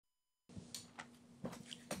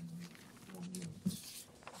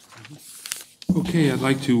Okay, I'd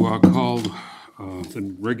like to call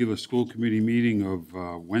the regular school committee meeting of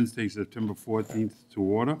Wednesday, September 14th to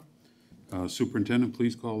order. Superintendent,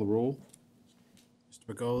 please call the roll.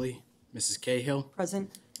 Mr. Begoli, Mrs. Cahill, Present.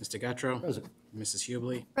 Mr. Gattro, Present. Mrs.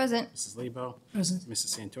 Hubley, Present. Mrs. Lebo, Present.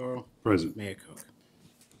 Mrs. Santoro, Present. Mayor Koch.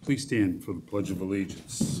 Please stand for the Pledge of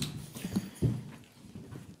Allegiance. I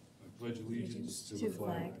pledge allegiance to the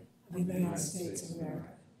flag of the United States of America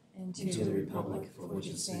and to the republic for which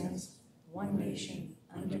it stands, one nation,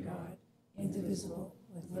 under God, indivisible,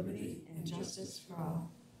 with liberty and justice for all.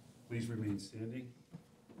 Please remain standing.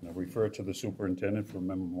 I'll refer to the superintendent for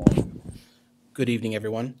memorial. Good evening,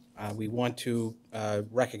 everyone. We want to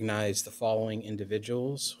recognize the following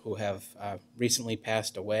individuals who have recently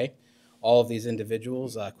passed away. All of these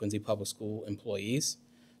individuals are Quincy Public School employees.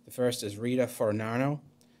 The first is Rita Fornano,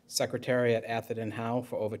 secretary at Atherton Howe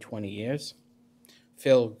for over 20 years.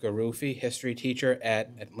 Phil Garufi, history teacher at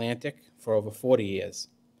Atlantic for over 40 years.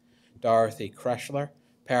 Dorothy Kreschler,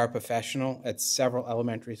 paraprofessional at several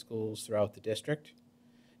elementary schools throughout the district.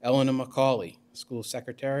 Eleanor McCauley, school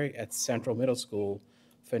secretary at Central Middle School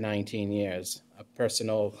for 19 years. A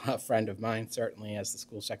personal friend of mine, certainly as the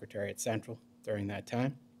school secretary at Central during that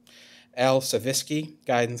time. Al Savisky,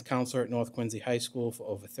 guidance counselor at North Quincy High School for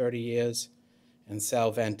over 30 years. And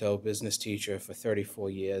Sal Vento, business teacher for 34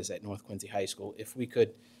 years at North Quincy High School. If we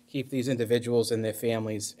could keep these individuals and their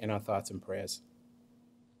families in our thoughts and prayers.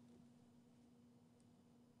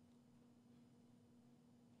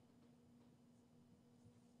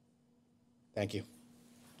 Thank you.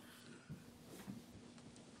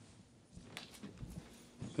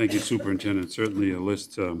 Thank you, Superintendent. Certainly a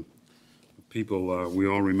list of people we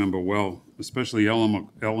all remember well, especially Eleanor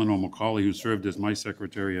McCauley, who served as my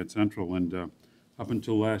secretary at Central and up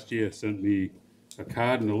until last year sent me a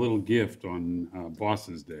card and a little gift on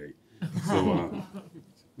Boss's Day. So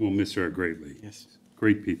we'll miss her greatly. Yes.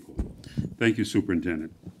 Great people. Thank you,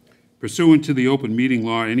 Superintendent. Pursuant to the open meeting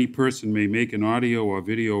law, any person may make an audio or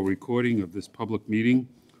video recording of this public meeting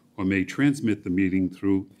or may transmit the meeting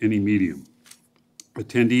through any medium.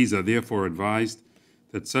 Attendees are therefore advised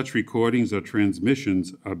that such recordings or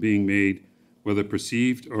transmissions are being made, whether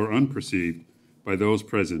perceived or unperceived, by those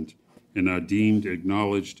present and are deemed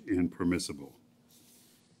acknowledged and permissible.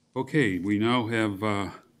 Okay, we now have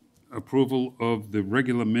approval of the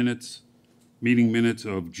regular minutes, meeting minutes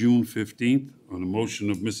of June 15th on a motion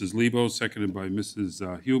of Mrs. Lebo, seconded by Mrs.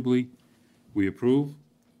 Hubley. We approve.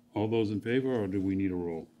 All those in favor, or do we need a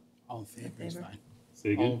roll? All in favor is fine.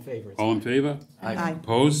 Say again. All in favor. All in favor? Aye.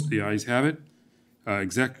 Opposed? The ayes have it.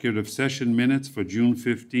 Executive session minutes for June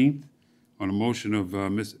 15th on a motion of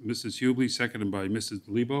Mrs. Hubley, seconded by Mrs.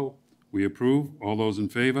 Lebo. We approve. All those in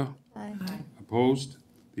favor? Aye. Opposed?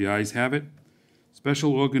 The ayes have it.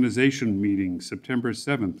 Special organization meeting, September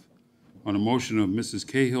 7th, on a motion of Mrs.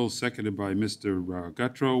 Cahill, seconded by Mr.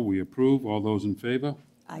 Gattro. We approve. All those in favor?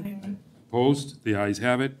 Aye. Opposed? The ayes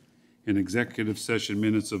have it. In executive session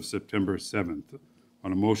minutes of September 7th,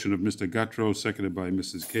 on a motion of Mr. Gattro, seconded by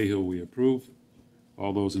Mrs. Cahill. We approve.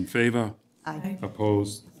 All those in favor? Aye.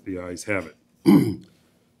 Opposed? The ayes have it.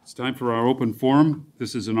 It's time for our open forum.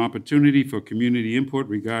 This is an opportunity for community input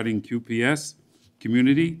regarding QPS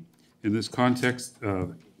community. In this context, a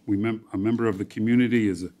member of the community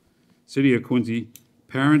is a City of Quincy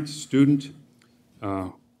parent, student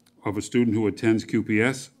of a student who attends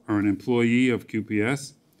QPS, or an employee of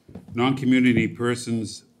QPS. Non-community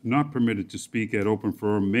persons not permitted to speak at open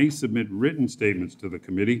forum may submit written statements to the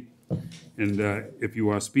committee. And if you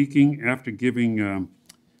are speaking, after giving,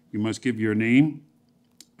 you must give your name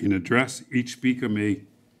and address. Each speaker may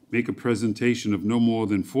make a presentation of no more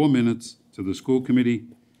than 4 minutes to the school committee,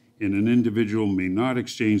 and an individual may not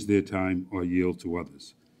exchange their time or yield to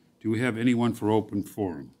others. Do we have anyone for open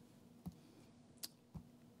forum?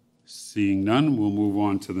 Seeing none, we'll move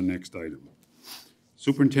on to the next item.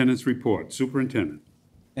 Superintendent's report. Superintendent.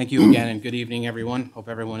 Thank you again, and good evening, everyone. Hope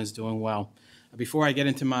everyone is doing well. Before I get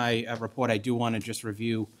into my report, I do want to just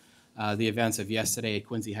review the events of yesterday at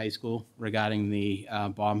Quincy High School regarding the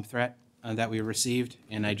bomb threat that we received,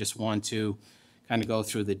 and I just want to kind of go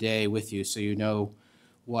through the day with you so you know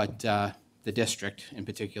what the district, in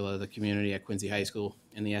particular the community at Quincy High School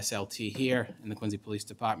and the SLT here and the Quincy Police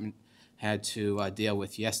Department had to deal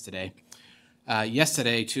with yesterday.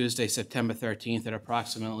 Yesterday, Tuesday, September 13th, at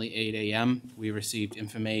approximately 8 a.m., we received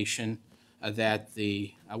information that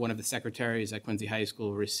one of the secretaries at Quincy High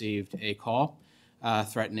School received a call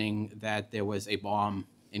threatening that there was a bomb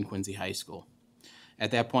in Quincy High School.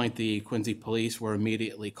 At that point, the Quincy Police were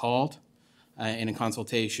immediately called in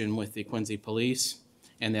consultation with the Quincy Police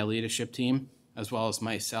and their leadership team, as well as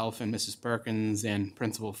myself and Mrs. Perkins and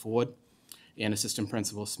Principal Ford. and Assistant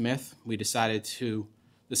Principal Smith. We decided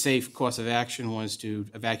the safe course of action was to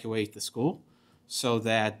evacuate the school so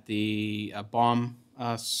that the bomb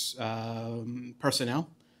personnel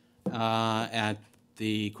at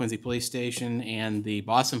the Quincy Police Station and the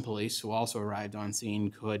Boston Police, who also arrived on scene,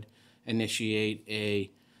 could initiate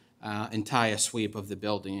a entire sweep of the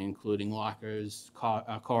building, including lockers,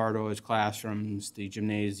 corridors, classrooms, the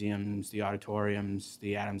gymnasiums, the auditoriums,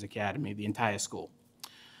 the Adams Academy, the entire school.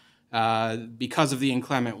 Because of the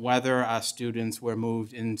inclement weather, our students were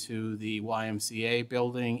moved into the YMCA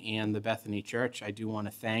building and the Bethany Church. I do want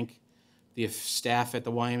to thank the staff at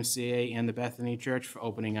the YMCA and the Bethany Church for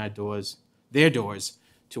opening their doors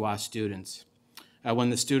to our students. When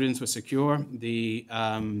the students were secure, the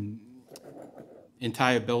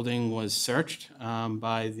entire building was searched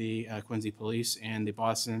by the Quincy Police and the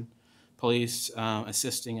Boston Police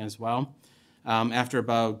assisting as well. After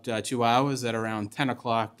about 2 hours, at around 10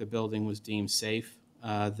 o'clock, the building was deemed safe,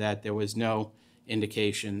 that there was no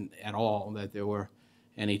indication at all that there were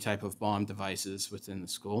any type of bomb devices within the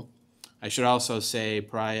school. I should also say,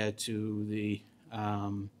 prior to the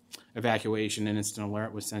evacuation, an instant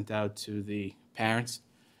alert was sent out to the parents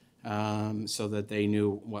so that they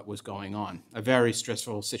knew what was going on. A very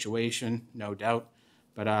stressful situation, no doubt,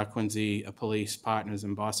 but our Quincy police partners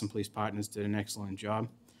and Boston police partners did an excellent job.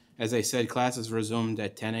 As I said, classes resumed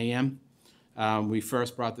at 10 a.m. We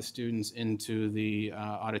first brought the students into the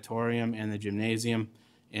auditorium and the gymnasium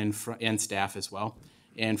and staff as well.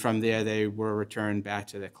 And from there, they were returned back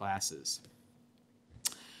to their classes.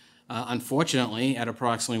 Unfortunately, at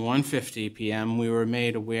approximately 1:50 p.m., we were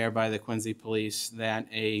made aware by the Quincy Police that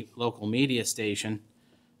a local media station,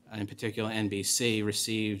 in particular NBC,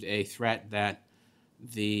 received a threat that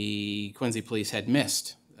the Quincy Police had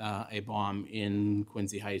missed a bomb in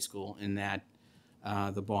Quincy High School and that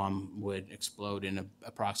the bomb would explode in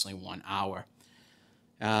approximately 1 hour.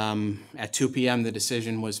 At 2 p.m., the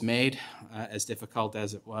decision was made, as difficult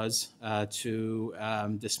as it was, to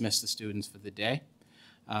dismiss the students for the day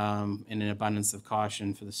in an abundance of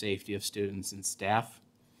caution for the safety of students and staff.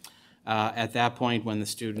 At that point, when the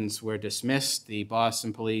students were dismissed, the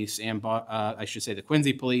Boston Police and, the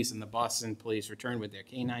Quincy Police and the Boston Police returned with their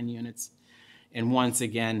canine units and once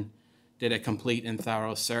again did a complete and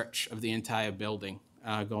thorough search of the entire building,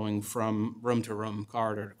 going from room to room,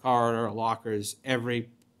 corridor to corridor, lockers, every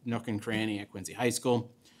nook and cranny at Quincy High School.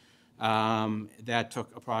 That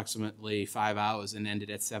took approximately 5 hours and ended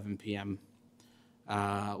at 7 p.m.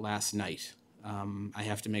 Last night. I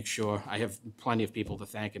have to make sure, I have plenty of people to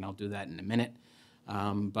thank, and I'll do that in a minute.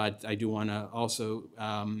 But I do want to also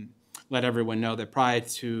let everyone know that prior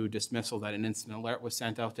to dismissal, that an instant alert was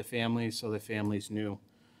sent out to families so the families knew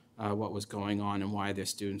what was going on and why their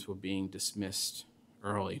students were being dismissed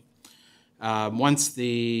early. Once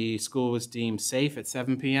the school was deemed safe at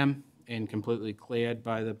 7 p.m. and completely cleared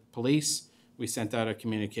by the police, we sent out a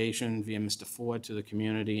communication via Mr. Ford to the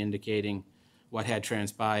community indicating what had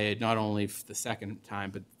transpired, not only for the second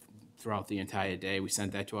time, but throughout the entire day. We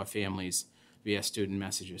sent that to our families via student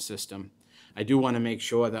messenger system. I do want to make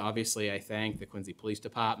sure that obviously I thank the Quincy Police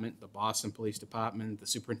Department, the Boston Police Department, the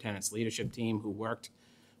superintendent's leadership team who worked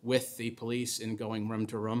with the police in going room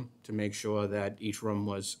to room to make sure that each room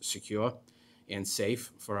was secure and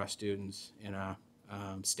safe for our students and our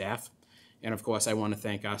staff. And of course, I want to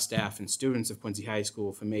thank our staff and students of Quincy High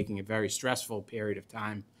School for making a very stressful period of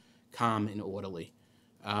time calm and orderly.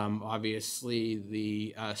 Obviously,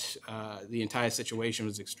 the entire situation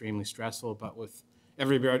was extremely stressful, but with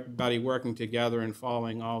everybody working together and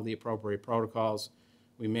following all the appropriate protocols,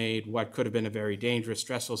 we made what could have been a very dangerous,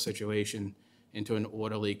 stressful situation into an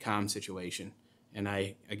orderly, calm situation. And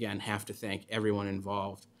I, again, have to thank everyone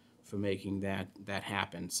involved for making that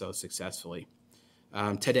happen so successfully.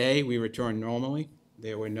 Today, we returned normally.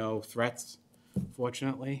 There were no threats,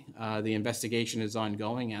 fortunately. The investigation is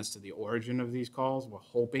ongoing as to the origin of these calls. We're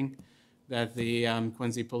hoping that the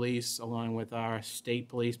Quincy Police, along with our state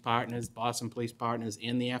police partners, Boston police partners,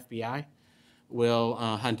 and the FBI, will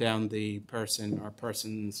hunt down the person or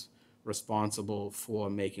persons responsible for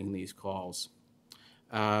making these calls.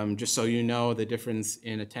 Just so you know, the difference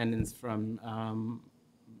in attendance from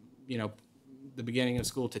the beginning of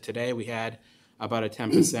school to today, we had about a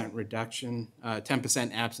 10% reduction,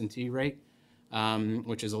 10% absentee rate,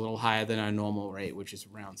 which is a little higher than our normal rate, which is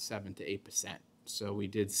around 7 to 8%. So we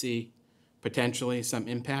did see potentially some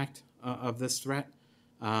impact of this threat.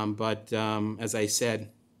 But as I said,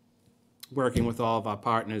 working with all of our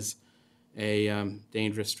partners, a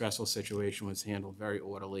dangerous, stressful situation was handled very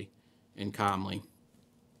orderly and calmly.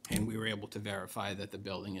 And we were able to verify that the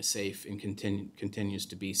building is safe and continues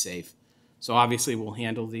to be safe So obviously, we'll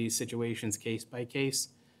handle these situations case by case,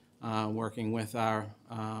 working with our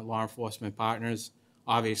law enforcement partners,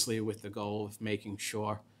 obviously with the goal of making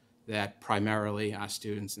sure that primarily our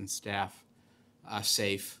students and staff are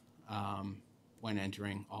safe when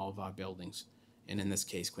entering all of our buildings, and in this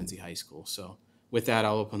case, Quincy High School. So with that,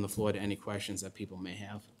 I'll open the floor to any questions that people may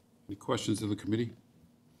have. Any questions of the committee?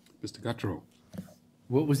 Mr. Gattro?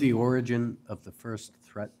 What was the origin of the first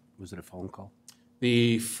threat? Was it a phone call?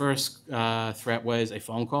 The first threat was a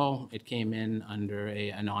phone call. It came in under a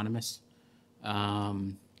anonymous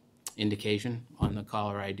indication on the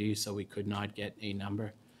caller ID, so we could not get a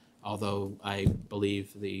number. Although I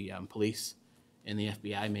believe the police and the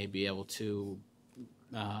FBI may be able to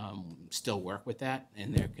still work with that,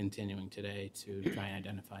 and they're continuing today to try and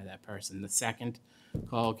identify that person. The second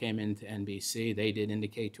call came into NBC. They did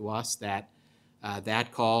indicate to us that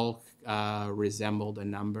that call resembled a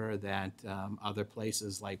number that other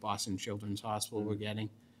places like Boston Children's Hospital were getting,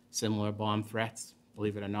 similar bomb threats,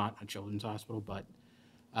 believe it or not, a children's hospital, but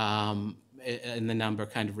and the number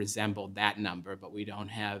kind of resembled that number, but we don't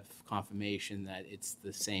have confirmation that it's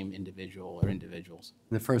the same individual or individuals.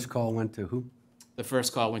 The first call went to who? The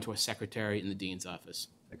first call went to a secretary in the dean's office.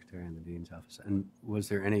 Secretary in the Dean's office. And was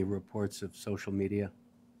there any reports of social media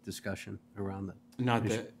discussion around that? Not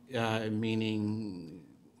the, meaning,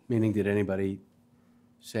 Meaning, did anybody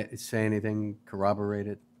say anything, corroborate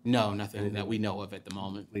it? no, nothing that we know of at the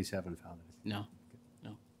moment. Police haven't found it. No,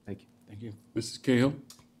 Thank you. thank you. Mrs. Cahill?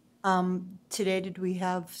 Today, did we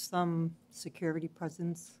have some security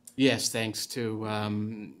presence? Yes, thanks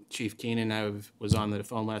to Chief Keenan. I was on the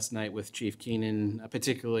phone last night with Chief Keenan,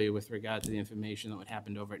 particularly with regard to the information that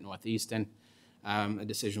happened over at Northeastern. A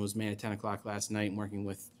decision was made at 10 o'clock last night, and working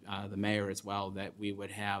with the mayor as well, that we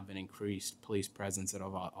would have an increased police presence at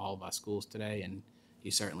all of our schools today, and he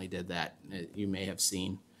certainly did that. You may have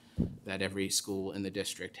seen that every school in the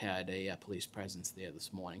district had a police presence there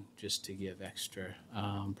this morning, just to give extra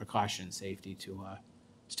precaution and safety to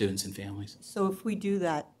students and families. So if we do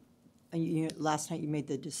that, last night you made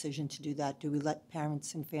the decision to do that, do we let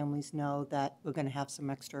parents and families know that we're going to have some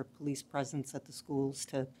extra police presence at the schools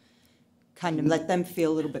to kind of let them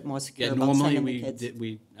feel a little bit more secure Yeah, about normally sending the kids?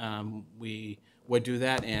 we would do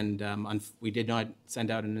that, and we did not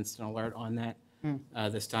send out an instant alert on that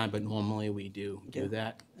this time, but normally we do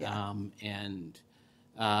that. Yeah.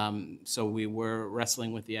 So we were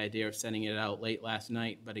wrestling with the idea of sending it out late last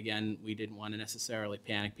night, but again, we didn't want to necessarily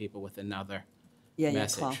panic people with another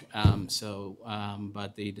message.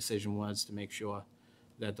 But the decision was to make sure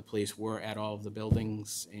that the police were at all of the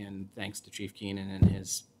buildings, and thanks to Chief Keenan and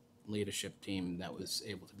his leadership team, that was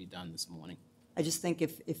able to be done this morning. I just think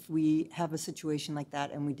if we have a situation like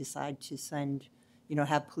that and we decide to send,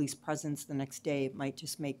 have police presence the next day, it might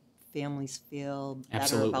just make families feel better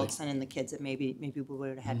Absolutely. about sending the kids, that maybe we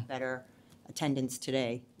would have had better attendance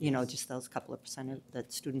today, just those couple of percent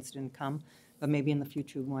that students didn't come. But maybe in the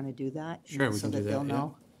future we want to do that. Sure, we so can do that, they'll yeah.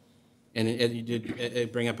 know. And you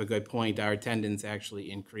did bring up a good point. Our attendance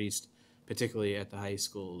actually increased, particularly at the high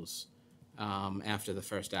schools, after the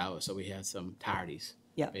first hour. So we had some tardies.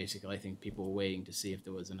 Yeah. Basically, I think people were waiting to see if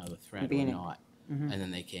there was another threat or Beginning. not. And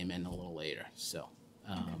then they came in a little later. So,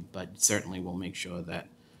 but certainly we'll make sure that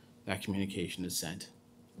that communication is sent.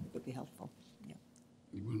 It would be helpful. Yeah.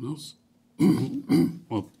 Anyone else?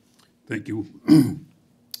 Well, thank you,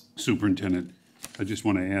 Superintendent. I just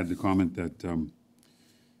want to add the comment that,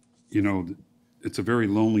 it's a very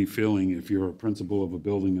lonely feeling if you're a principal of a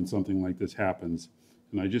building and something like this happens.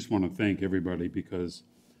 And I just want to thank everybody, because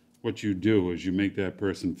what you do is you make that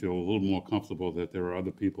person feel a little more comfortable that there are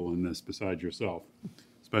other people in this besides yourself.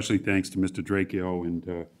 Especially thanks to Mr. Dracio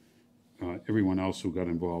and everyone else who got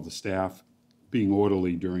involved, the staff. Being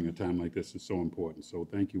orderly during a time like this is so important. So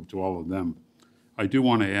thank you to all of them. I do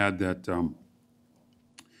want to add that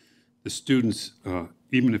the students,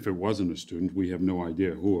 even if it wasn't a student, we have no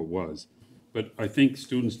idea who it was. But I think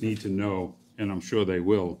students need to know, and I'm sure they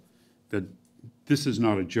will, that this is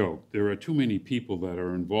not a joke. There are too many people that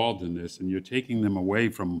are involved in this, and you're taking them away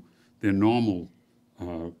from their normal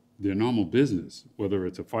business, whether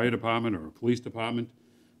it's a fire department or a police department.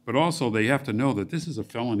 But also, they have to know that this is a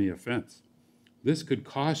felony offense. This could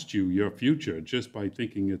cost you your future just by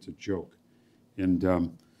thinking it's a joke.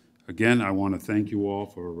 And again, I want to thank you all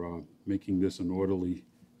for making this an orderly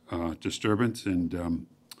disturbance, and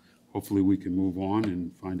hopefully we can move on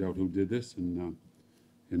and find out who did this and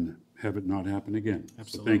have it not happen again.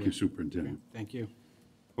 Absolutely. So thank you, Superintendent. Thank you.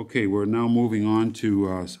 Okay, we're now moving on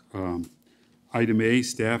to item A,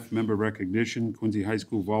 staff member recognition, Quincy High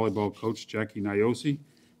School volleyball coach Jackie Niosi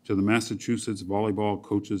to the Massachusetts Volleyball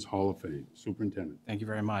Coaches Hall of Fame. Superintendent. Thank you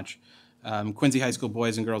very much. Quincy High School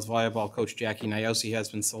Boys and Girls Volleyball Coach Jackie Niosi has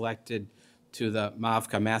been selected to the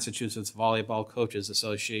MAVCA, Massachusetts Volleyball Coaches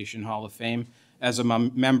Association Hall of Fame as a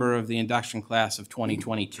member of the induction class of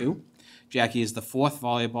 2022. Jackie is the fourth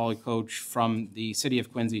volleyball coach from the city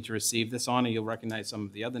of Quincy to receive this honor. You'll recognize some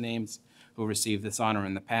of the other names who received this honor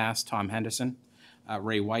in the past: Tom Henderson,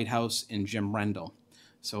 Ray Whitehouse, and Jim Rendell.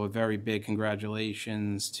 So a very big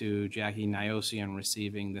congratulations to Jackie Niosi on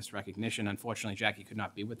receiving this recognition. Unfortunately, Jackie could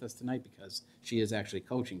not be with us tonight because she is actually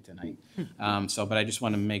coaching tonight. But I just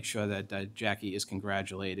want to make sure that Jackie is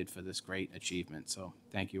congratulated for this great achievement. So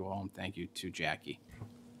thank you all, and thank you to Jackie.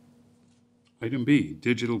 Item B,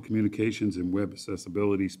 Digital Communications and Web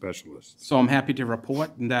Accessibility Specialist. So I'm happy to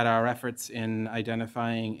report that our efforts in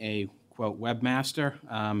identifying a quote webmaster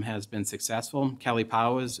has been successful. Kelly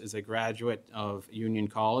Powers is a graduate of Union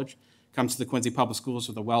College, comes to the Quincy Public Schools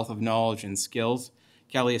with a wealth of knowledge and skills.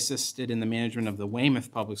 Kelly assisted in the management of the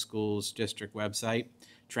Weymouth Public Schools district website,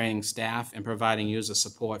 training staff and providing user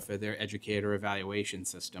support for their educator evaluation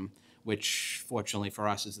system, which fortunately for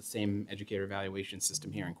us is the same educator evaluation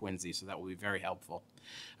system here in Quincy, so that will be very helpful.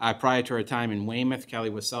 Prior to her time in Weymouth, Kelly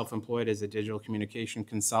was self-employed as a digital communication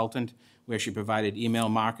consultant, where she provided email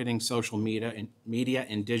marketing, social media,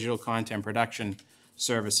 and digital content production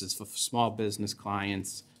services for small business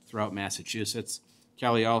clients throughout Massachusetts.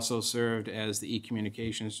 Kelly also served as the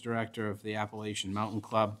e-communications director of the Appalachian Mountain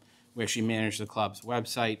Club, where she managed the club's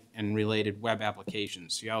website and related web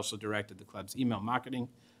applications. She also directed the club's email marketing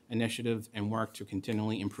initiative and worked to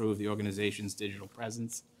continually improve the organization's digital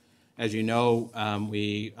presence. As you know,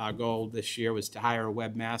 our goal this year was to hire a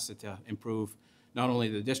webmaster to improve not only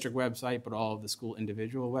the district website, but all of the school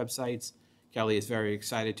individual websites. Kelly is very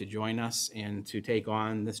excited to join us and to take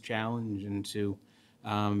on this challenge and to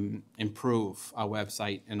improve our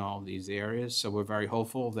website in all of these areas. So we're very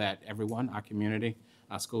hopeful that everyone, our community,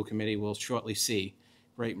 our school committee will shortly see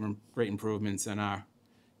great improvements in our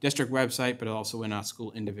district website, but also in our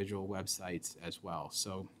school individual websites as well.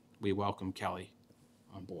 So we welcome Kelly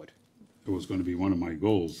on board. It was going to be one of my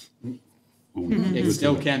goals. It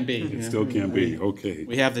still can be. It still can be, okay.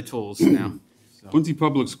 We have the tools now. Quincy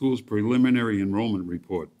Public Schools Preliminary Enrollment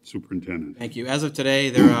Report, Superintendent. Thank you. As of today,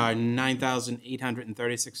 there are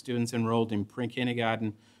 9,836 students enrolled in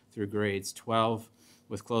pre-kindergarten through grades 12,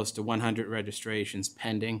 with close to 100 registrations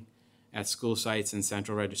pending at school sites and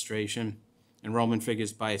central registration. Enrollment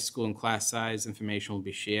figures by school and class size information will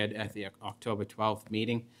be shared at the October 12th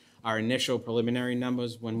meeting. Our initial preliminary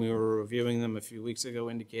numbers, when we were reviewing them a few weeks ago,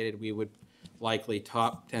 indicated we would likely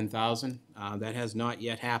top 10,000. That has not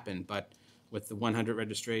yet happened, but with the 100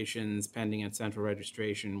 registrations pending at central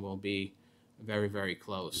registration, we'll be very, very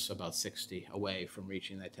close, about 60 away from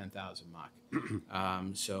reaching that 10,000 mark.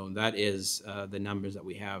 So that is the numbers that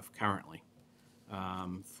we have currently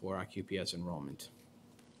for our QPS enrollment.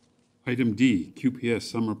 Item D, QPS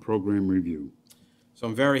Summer Program Review. So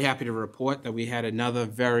I'm very happy to report that we had another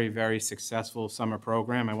very, very successful summer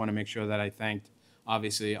program. I want to make sure that I thanked,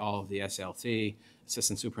 obviously, all of the SLT,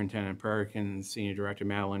 Assistant Superintendent Perkins, Senior Director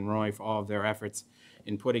Madeline Roy, for all of their efforts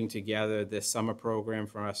in putting together this summer program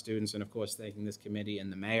for our students, and of course thanking this committee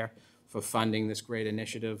and the mayor for funding this great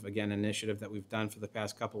initiative. Again, an initiative that we've done for the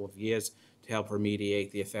past couple of years to help remediate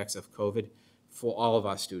the effects of COVID for all of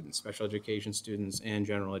our students, special education students and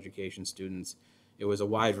general education students. It was a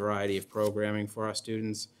wide variety of programming for our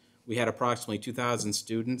students. We had approximately 2,000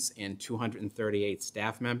 students and 238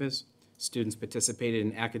 staff members. Students participated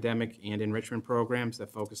in academic and enrichment programs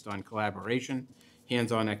that focused on collaboration,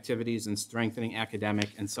 hands-on activities, and strengthening academic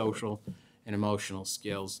and social and emotional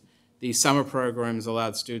skills. These summer programs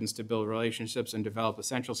allowed students to build relationships and develop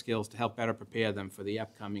essential skills to help better prepare them for the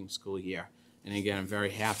upcoming school year. And again, I'm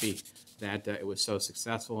very happy that it was so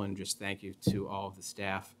successful, and just thank you to all of the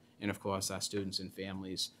staff and, of course, our students and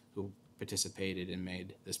families who participated and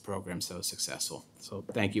made this program so successful. So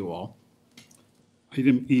thank you all.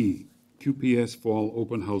 Item E, QPS Fall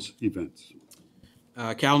Open House Events.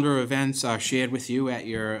 Calendar events are shared with you at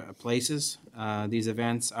your places. These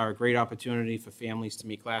events are a great opportunity for families to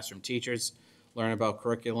meet classroom teachers, learn about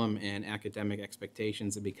curriculum and academic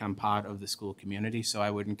expectations, and become part of the school community. So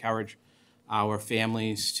I would encourage our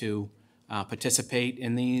families to participate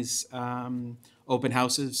in these open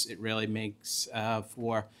houses. It really makes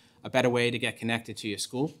for a better way to get connected to your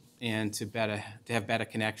school and to have better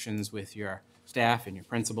connections with your staff and your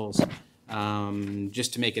principals,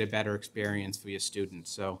 just to make it a better experience for your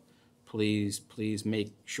students. So please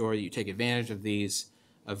make sure you take advantage of these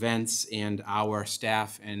events, and our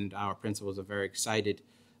staff and our principals are very excited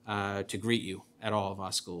to greet you at all of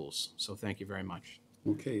our schools. So thank you very much.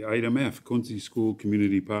 Okay, item F, Quincy School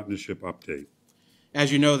Community Partnership Update. As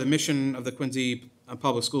you know, the mission of the Quincy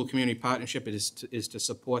Public School Community Partnership is to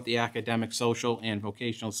support the academic, social, and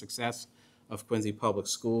vocational success of Quincy Public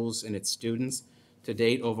Schools and its students. To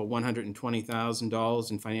date, over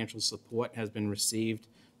 $120,000 in financial support has been received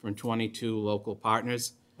from 22 local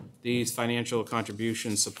partners. These financial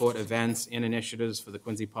contributions support events and initiatives for the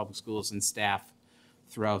Quincy Public Schools and staff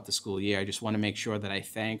throughout the school year. I just want to make sure that I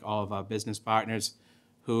thank all of our business partners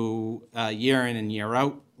who, year in and year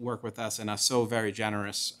out, work with us and are so very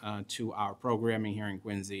generous to our programming here in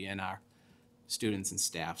Quincy and our students and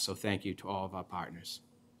staff. So thank you to all of our partners.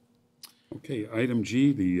 Okay, item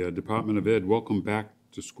G, the Department of Ed Welcome Back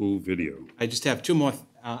to School video. I just have two more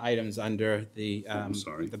items under the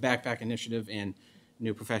sorry. the Backpack Initiative and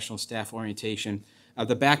new professional staff orientation.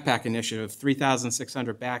 The Backpack Initiative,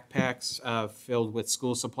 3,600 backpacks filled with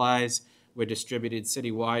school supplies were distributed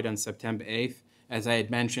citywide on September 8th. As I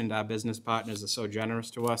had mentioned, our business partners are so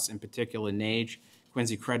generous to us, in particular NAGE,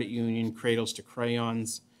 Quincy Credit Union, Cradles to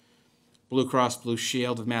Crayons, Blue Cross Blue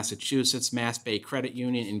Shield of Massachusetts, Mass Bay Credit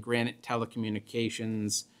Union, and Granite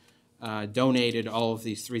Telecommunications donated all of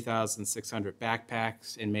these 3,600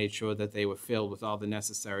 backpacks and made sure that they were filled with all the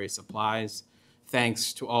necessary supplies.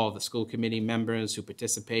 Thanks to all of the school committee members who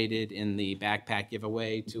participated in the backpack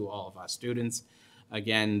giveaway to all of our students.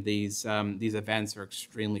 Again, these events are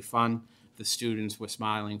extremely fun. The students were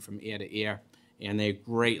smiling from ear to ear, and they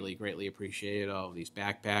greatly, greatly appreciated all of these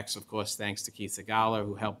backpacks. Of course, thanks to Keith Segala,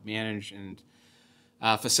 who helped manage and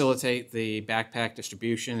facilitate the backpack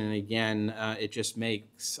distribution. And again, it just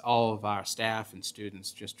makes all of our staff and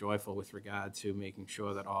students just joyful with regard to making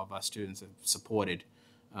sure that all of our students are supported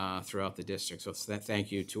throughout the district. So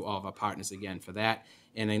thank you to all of our partners again for that.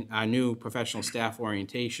 And then our new professional staff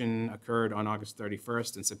orientation occurred on August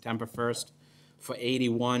 31st and September 1st for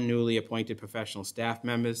 81 newly appointed professional staff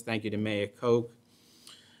members. Thank you to Mayor Koch,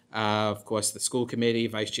 of course, the school committee,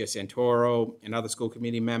 Vice Chair Santoro, and other school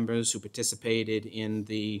committee members who participated in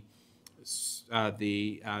the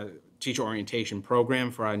teacher orientation program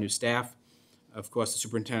for our new staff. Of course, the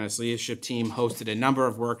superintendent's leadership team hosted a number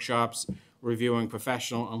of workshops reviewing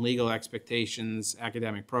professional and legal expectations,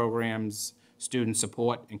 academic programs, student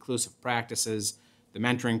support, inclusive practices, the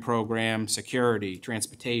mentoring program, security,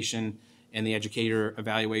 transportation, and the educator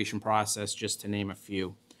evaluation process, just to name a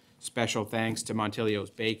few. Special thanks to Montilio's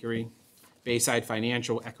Bakery, Bayside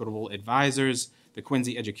Financial Equitable Advisors, the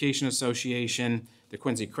Quincy Education Association, the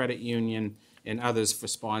Quincy Credit Union, and others for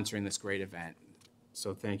sponsoring this great event.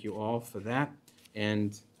 So thank you all for that.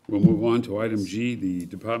 And We'll move on to item G, the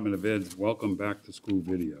Department of Ed's Welcome Back to School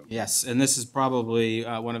video. yes, and this is probably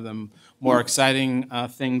one of the more exciting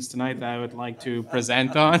things tonight that I would like to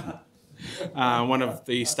present on. One of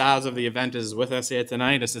the stars of the event is with us here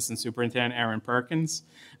tonight, Assistant Superintendent Aaron Perkins.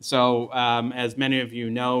 So as many of you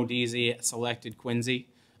know, DZ selected Quincy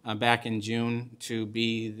back in June to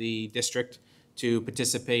be the district to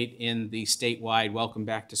participate in the statewide Welcome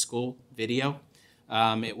Back to School video.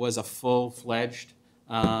 It was a full-fledged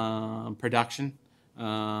production,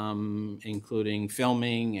 including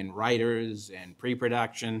filming and writers and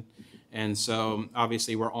pre-production. And so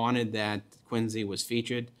obviously we're honored that Quincy was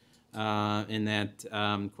featured and that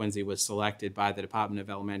Quincy was selected by the Department of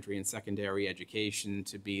Elementary and Secondary Education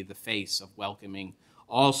to be the face of welcoming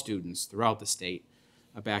all students throughout the state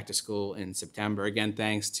back to school in September. Again,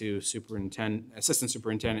 thanks to Assistant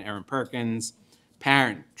Superintendent Aaron Perkins,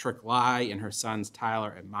 parent Trick Lai and her sons Tyler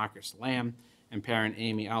and Marcus Lamb, and parent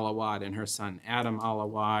Amy Alawad and her son Adam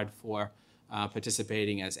Alawad for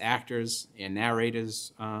participating as actors and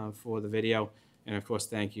narrators for the video. And of course,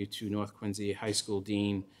 thank you to North Quincy High School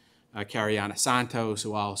Dean Cariana Santos,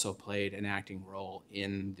 who also played an acting role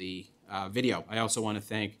in the video. I also want to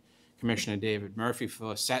thank Commissioner David Murphy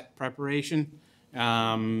for set preparation.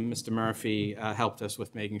 Mr. Murphy helped us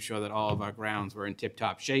with making sure that all of our grounds were in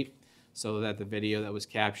tip-top shape, so that the video that was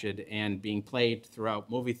captured and being played throughout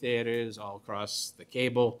movie theaters all across the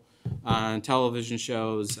cable and television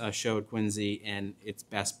shows showed Quincy in its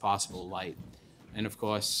best possible light. And of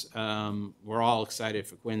course, we're all excited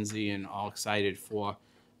for Quincy and all excited for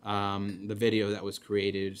the video that was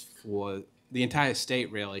created for the entire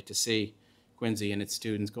state, really, to see Quincy and its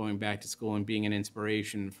students going back to school and being an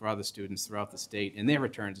inspiration for other students throughout the state in their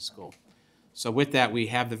return to school. So with that, we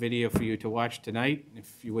have the video for you to watch tonight.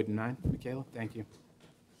 If you wouldn't mind, Michaela, thank you.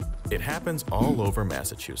 It happens all over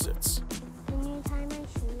Massachusetts. Can you tie my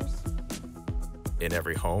shoes? In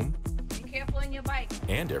every home. Be careful on your bike.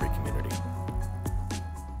 And every community.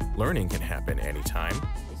 Learning can happen anytime.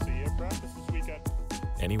 We'll see you at practice this weekend.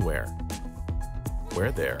 Anywhere.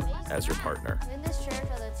 We're there as your partner. In this church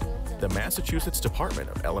are the tombs The Massachusetts Department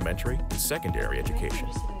of Elementary and Secondary Education.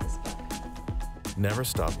 Never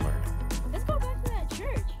stop learning. Let's go back to that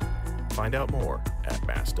church. Find out more at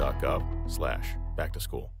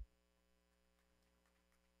mass.gov/backtoschool.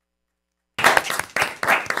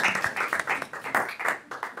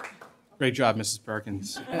 Great job, Mrs.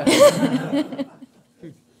 Perkins.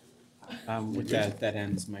 With that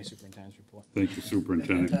ends my superintendent's report. Thank you,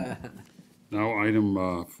 Superintendent. Now, item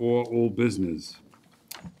 4, old business.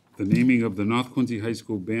 The naming of the North Quincy High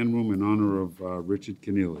School Band Room in honor of Richard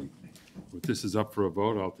Keneally. If this is up for a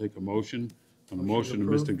vote, I'll take a motion. On the motion of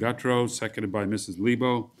Mr. Guttrow, seconded by Mrs.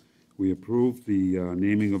 Lebo, we approve the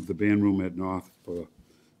naming of the band room at North for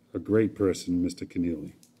a great person, Mr.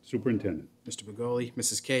 Keneally. Superintendent. Mr. Begoli,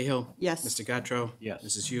 Mrs. Cahill. Yes. Mr. Gattro. Yes.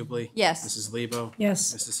 Mrs. Hubley. Yes. Mrs. Lebo.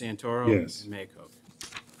 Yes. Mrs. Santoro. Yes. And Mayor Koch.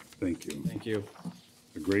 Thank you. Thank you.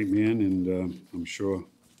 A great man, and I'm sure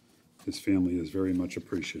his family is very much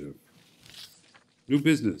appreciative. New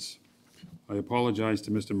business. I apologize to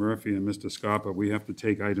Mr. Murphy and Mr. Scott, but we have to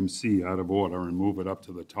take item C out of order and move it up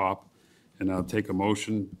to the top, and I'll take a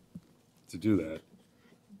motion to do that.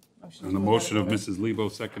 On the motion of Mrs. Lebo,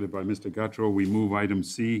 seconded by Mr. Guttrow, we move item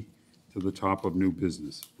C to the top of new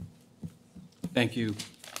business. Thank you,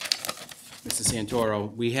 Mrs.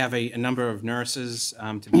 Santoro. We have a number of nurses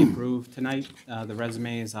to be approved tonight. The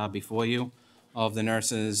resumes are before you. All of the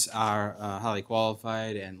nurses are highly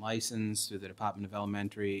qualified and licensed through the Department of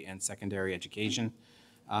Elementary and Secondary Education.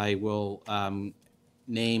 I will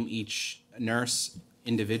name each nurse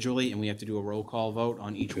individually, and we have to do a roll call vote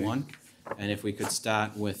on each one. And if we could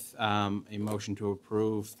start with a motion to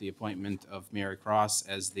approve the appointment of Mary Cross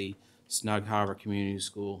as the Snug Harbor Community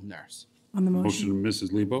School nurse. On the Motion motion? of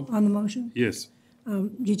Mrs. Lebo? On the motion? Yes.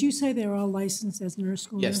 Did you say they're all licensed as nurse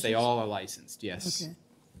school nurses? Yes, they all are licensed, yes. Okay.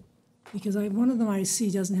 Because one of them I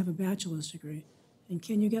see doesn't have a bachelor's degree. And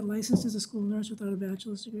can you get licensed as a school nurse without a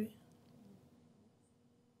bachelor's degree?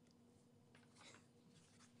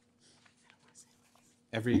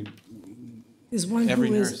 Every There's one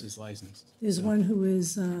nurse who is licensed. there's one who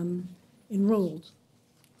is enrolled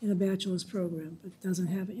in a bachelor's program, but doesn't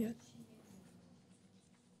have it yet.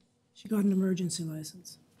 She got an emergency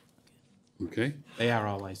license. Okay. They are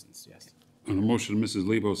all licensed, yes. On the motion of Mrs.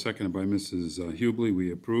 Lebo, seconded by Mrs. Hubley, we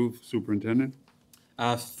approve. Superintendent?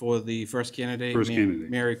 For the first candidate. First candidate.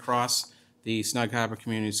 Mary Cross, the Snug Harbor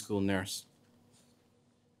Community School nurse.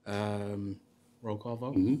 Roll call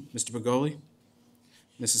vote. Mr. Begoli?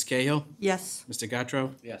 Mrs. Cahill? Yes. Mr.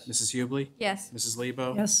 Gattro? Yes. Mrs. Hubley? Yes. Mrs.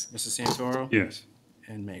 Lebo? Yes. Mrs. Santoro? Yes.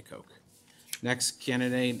 And Mayor Koch. Next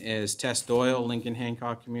candidate is Tess Doyle, Lincoln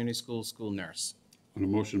Hancock Community School, school nurse. On the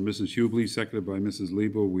motion of Mrs. Hubley, seconded by Mrs.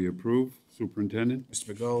 Lebo, we approve. Superintendent?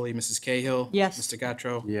 Mr. Begoli, Mrs. Cahill? Yes. Mr.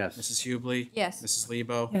 Gattro? Yes. Mrs. Hubley? Yes. Mrs.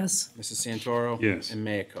 Lebo? Yes. Mrs. Santoro? Yes. And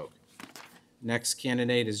Mayor Koch. Next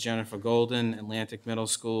candidate is Jennifer Golden, Atlantic Middle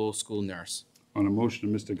School, school nurse. On the motion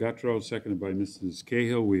of Mr. Guttrow, seconded by Mrs.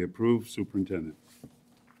 Cahill, we approve. Superintendent?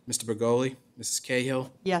 Mr. Begoli, Mrs. Cahill?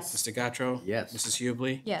 Yes. Mr. Gattro? Yes. Mrs.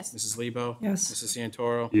 Hubley? Yes. Mrs. Lebo? Yes. Mrs.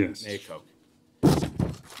 Santoro? Yes. Mayor Koch.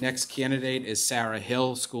 Next candidate is Sarah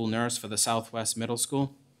Hill, school nurse for the Southwest Middle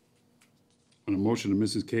School. On the motion of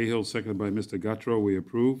Mrs. Cahill, seconded by Mr. Guttrow, we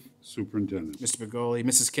approve. Superintendent? Mr. Begoli,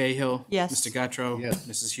 Mrs. Cahill? Yes. Mr. Gattro? Yes.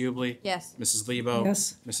 Mrs. Hubley? Yes. Mrs. Lebo?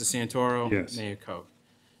 Yes. Mrs. Santoro? Yes. Mayor Koch.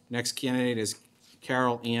 Next candidate is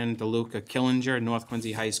Carol Ann DeLuca Killinger, North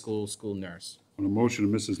Quincy High School, school nurse. On the motion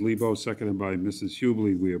of Mrs. Lebo, seconded by Mrs.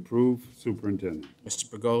 Hubley, we approve. Superintendent? Mr.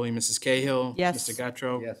 Begoli, Mrs. Cahill? Yes. Mr.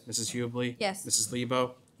 Gattro? Yes. Mrs. Hubley? Yes. Mrs.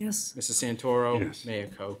 Lebo? Yes. Mrs. Santoro? Yes. Mayor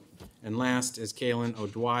Koch. And last is Kaylin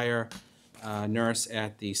O'Dwyer, nurse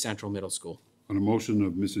at the Central Middle School. On the motion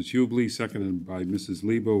of Mrs. Hubley, seconded by Mrs.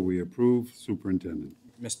 Lebo, we approve. Superintendent?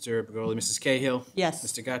 Mr. Begoli, Mrs. Cahill? Yes.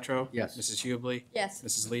 Mr. Gattro? Yes. Mrs. Hubley? Yes.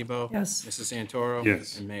 Mrs. Lebo? Yes. Mrs. Santoro?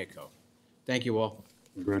 Yes. And Mayor Koch. Thank you all.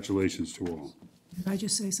 Congratulations to all. Could I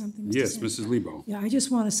just say something, Mr. Yes, Sanders? Mrs. Lebo? Yeah, I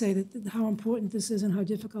just want to say that how important this is and how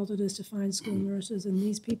difficult it is to find school nurses, and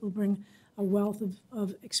these people bring a wealth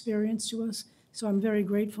of experience to us. So I'm very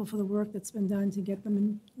grateful for the work that's been done to get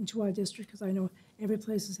them into our district, because I know every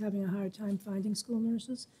place is having a hard time finding school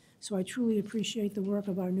nurses. So I truly appreciate the work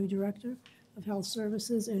of our new director of health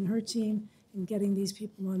services and her team in getting these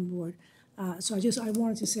people on board. So I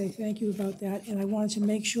wanted to say thank you about that, and I wanted to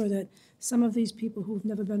make sure that some of these people who've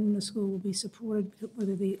never been in the school will be supported,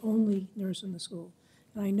 whether they're the only nurse in the school.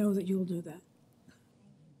 And I know that you'll do that.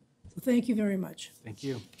 So thank you very much. Thank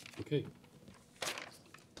you. Okay.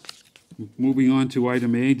 Moving on to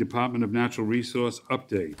item A, Department of Natural Resource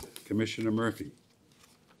update. Commissioner Murphy.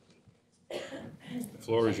 The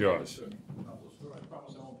floor is yours.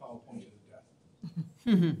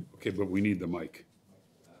 Okay, but we need the mic.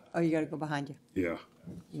 Oh, you got to go behind you. Yeah.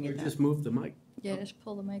 You need that. Just move the mic. Yeah, just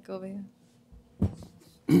pull the mic over here.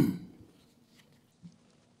 There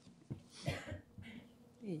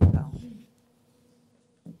you go.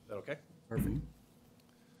 Is that okay? Perfect.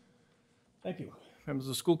 Thank you. Members of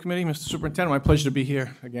the school committee, Mr. Superintendent, my pleasure to be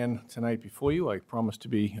here again tonight before you. I promise to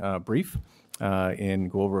be brief and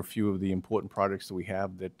go over a few of the important projects that we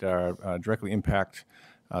have that directly impact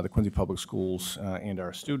the Quincy Public Schools and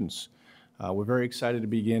our students. We're very excited to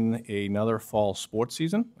begin another fall sports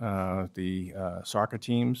season. The soccer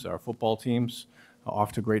teams, our football teams, are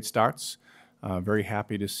off to great starts. Very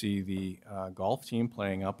happy to see the golf team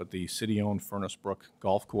playing up at the city-owned Furnace Brook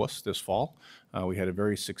Golf Course this fall. We had a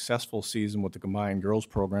very successful season with the combined girls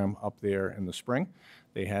program up there in the spring.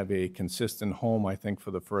 They have a consistent home, I think, for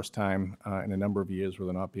the first time in a number of years where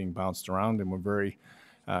they're not being bounced around, and we're very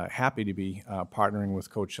happy to be partnering with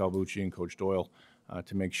Coach Salvucci and Coach Doyle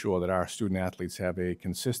to make sure that our student athletes have a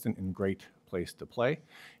consistent and great place to play.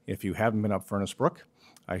 If you haven't been up Furnace Brook,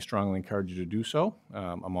 I strongly encourage you to do so.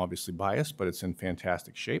 I'm obviously biased, but it's in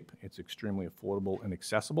fantastic shape. It's extremely affordable and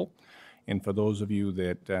accessible. And for those of you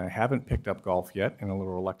that haven't picked up golf yet and a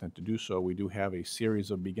little reluctant to do so, we do have a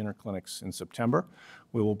series of beginner clinics in September.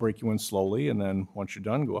 We will break you in slowly, and then once you're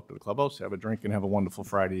done, go up to the clubhouse, have a drink, and have a wonderful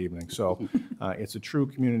Friday evening. So it's a true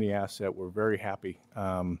community asset. We're very happy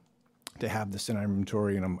to have this in our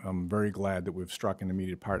inventory, and I'm very glad that we've struck an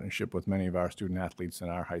immediate partnership with many of our student athletes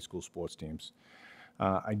and our high school sports teams.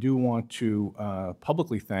 I do want to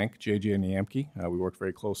publicly thank J.J. Niemke. We worked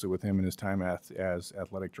very closely with him in his time as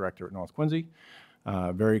athletic director at North Quincy.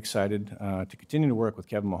 Very excited to continue to work with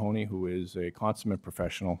Kevin Mahoney, who is a consummate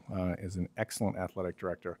professional, is an excellent athletic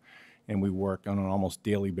director, and we work on an almost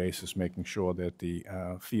daily basis making sure that the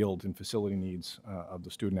field and facility needs of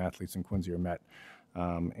the student athletes in Quincy are met.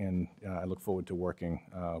 And I look forward to working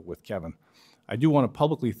with Kevin. I do want to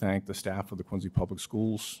publicly thank the staff of the Quincy Public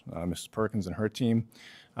Schools, Mrs. Perkins and her team.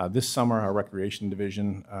 This summer, our recreation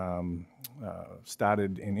division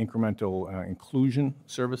started an incremental inclusion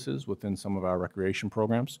services within some of our recreation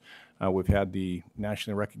programs. We've had the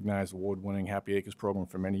nationally recognized award-winning Happy Acres program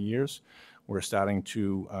for many years. We're starting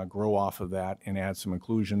to grow off of that and add some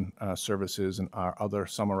inclusion services in our other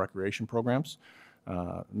summer recreation programs.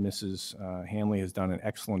 Mrs. Hanley has done an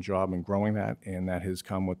excellent job in growing that, and that has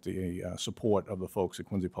come with the support of the folks at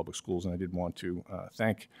Quincy Public Schools, and I did want to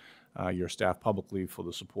thank your staff publicly for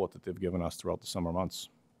the support that they've given us throughout the summer months.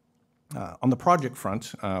 On the project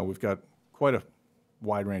front, we've got quite a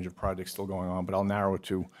wide range of projects still going on, but I'll narrow it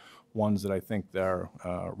to ones that I think that are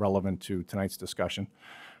relevant to tonight's discussion.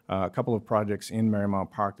 A couple of projects in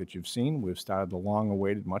Marymount Park that you've seen. We've started the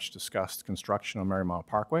long-awaited, much-discussed construction on Marymount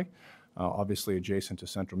Parkway. Obviously adjacent to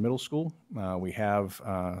Central Middle School. We have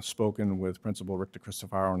spoken with Principal Rick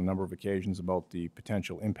DeCristofaro on a number of occasions about the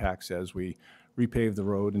potential impacts as we repave the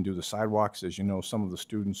road and do the sidewalks. As you know, some of the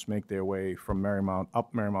students make their way from Marymount,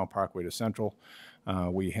 up Marymount Parkway to Central.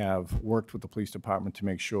 We have worked with the police department to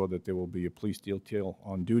make sure that there will be a police detail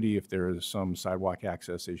on duty if there is some sidewalk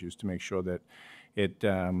access issues, to make sure that at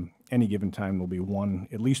any given time there'll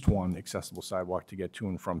be at least one accessible sidewalk to get to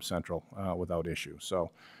and from Central without issue.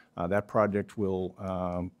 So that project will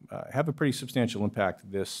have a pretty substantial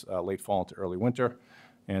impact this late fall into early winter,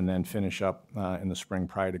 and then finish up in the spring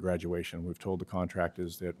prior to graduation. We've told the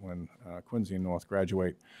contractors that when Quincy and North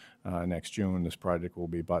graduate next June, this project will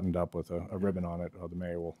be buttoned up with a ribbon on it, or the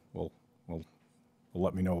mayor will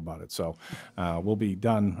let me know about it. So we'll be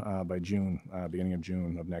done by June, beginning of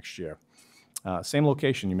June of next year. Same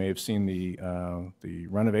location, you may have seen the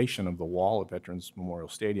renovation of the wall at Veterans Memorial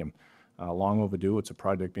Stadium. Long overdue. It's a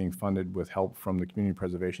project being funded with help from the Community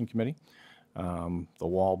Preservation Committee. The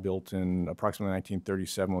wall, built in approximately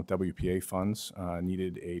 1937 with WPA funds,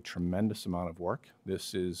 needed a tremendous amount of work.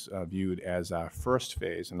 This is viewed as our first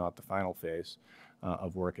phase and not the final phase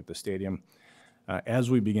of work at the stadium.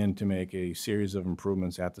 As we begin to make a series of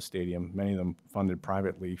improvements at the stadium, many of them funded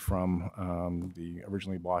privately from the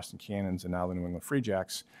originally Boston Cannons and now the New England Free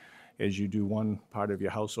Jacks, as you do one part of your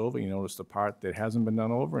house over, you notice the part that hasn't been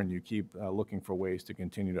done over, and you keep looking for ways to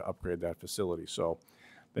continue to upgrade that facility. So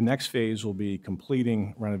the next phase will be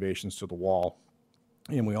completing renovations to the wall,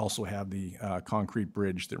 and we also have the concrete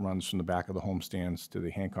bridge that runs from the back of the homestands to the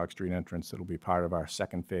Hancock Street entrance that will be part of our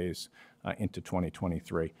second phase into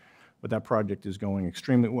 2023. But that project is going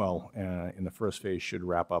extremely well, and the first phase should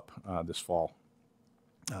wrap up this fall.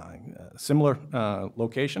 Similar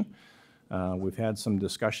location. We've had some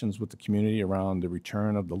discussions with the community around the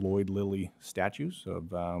return of the Lloyd Lilly statues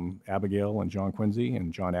of Abigail and John Quincy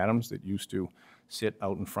and John Adams that used to sit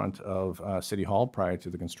out in front of City Hall prior to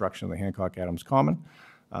the construction of the Hancock Adams Common.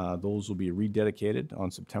 Those will be rededicated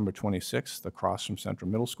on September 26th across from Central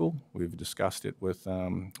Middle School. We've discussed it with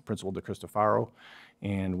Principal DeCristofaro,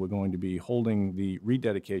 and we're going to be holding the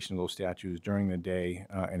rededication of those statues during the day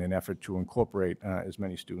in an effort to incorporate as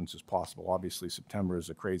many students as possible. Obviously, September is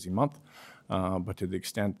a crazy month, but to the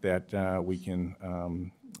extent that we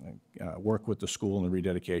can work with the school in the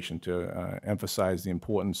rededication to emphasize the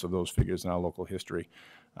importance of those figures in our local history,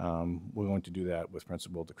 we're going to do that with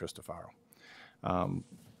Principal DeCristofaro.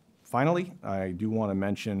 Finally, I do want to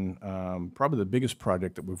mention probably the biggest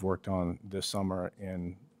project that we've worked on this summer,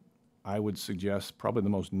 and I would suggest probably the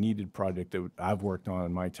most needed project that I've worked on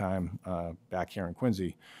in my time back here in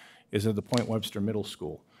Quincy, is at the Point Webster Middle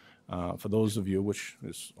School. For those of you, which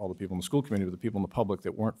is all the people in the school committee, but the people in the public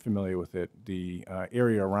that weren't familiar with it, the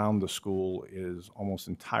area around the school is almost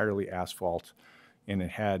entirely asphalt, and it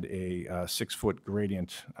had a 6-foot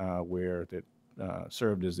gradient where it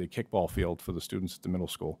served as a kickball field for the students at the middle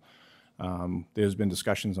school. There's been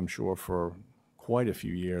discussions, I'm sure, for quite a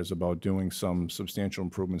few years about doing some substantial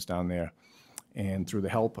improvements down there. And through the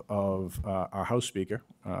help of our House Speaker,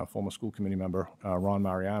 former school committee member, Ron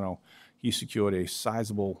Mariano, he secured a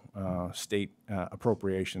sizable state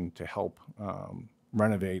appropriation to help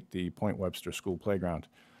renovate the Point Webster School playground.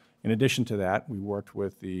 In addition to that, we worked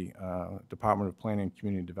with the Department of Planning and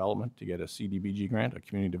Community Development to get a CDBG grant, a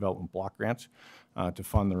Community Development Block Grant, to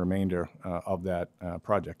fund the remainder of that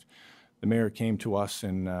project. The mayor came to us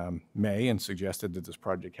in May and suggested that this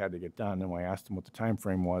project had to get done, and when I asked him what the time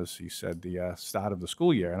frame was, he said the start of the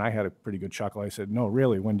school year, and I had a pretty good chuckle. I said, no,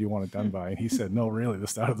 really, when do you want it done by? And he said, no, really, the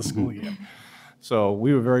start of the school year. So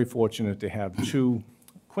we were very fortunate to have two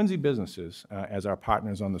Quincy businesses as our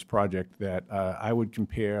partners on this project that I would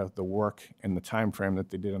compare the work and the time frame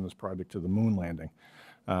that they did on this project to the moon landing.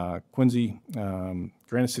 Quincy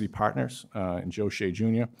Granite City Partners and Joe Shea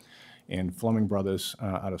Jr. and Fleming Brothers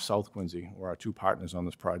out of South Quincy were our two partners on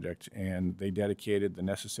this project, and they dedicated the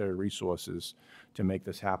necessary resources to make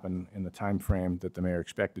this happen in the time frame that the mayor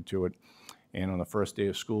expected to it. And on the first day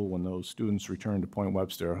of school, when those students returned to Point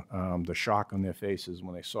Webster, the shock on their faces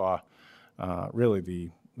when they saw really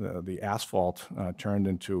the asphalt turned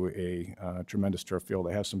into a tremendous turf field.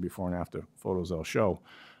 I have some before and after photos I'll show.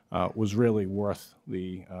 Was really worth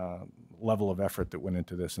the level of effort that went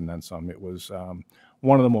into this and then some. It was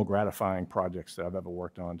one of the more gratifying projects that I've ever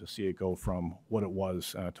worked on, to see it go from what it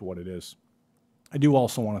was to what it is. I do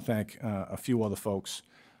also want to thank a few other folks,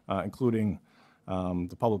 including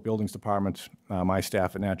the Public Buildings Department, my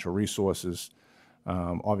staff at Natural Resources,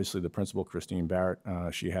 obviously the principal, Christine Barrett.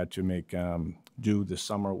 She had to make do this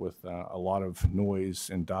summer with a lot of noise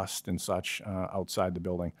and dust and such outside the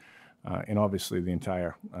building. And obviously the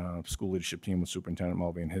entire school leadership team with Superintendent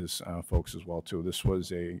Mulvey and his folks as well too. This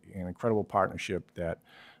was an incredible partnership that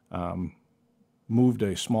moved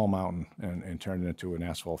a small mountain and turned it into an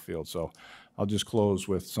asphalt field. So I'll just close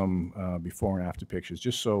with some before and after pictures,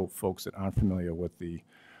 just so folks that aren't familiar with the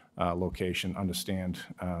location understand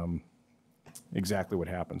exactly what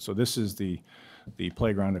happened. So this is the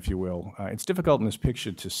playground, if you will. It's difficult in this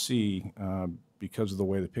picture to see because of the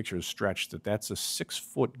way the picture is stretched, that's a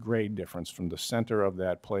 6-foot grade difference from the center of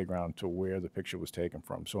that playground to where the picture was taken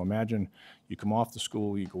from. So imagine you come off the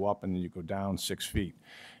school, you go up, and then you go down 6 feet.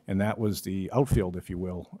 And that was the outfield, if you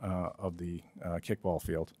will, of the kickball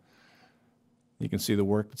field. You can see the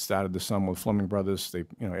work that started this summer with Fleming Brothers. They,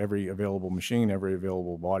 every available machine, every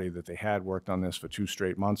available body that they had worked on this for 2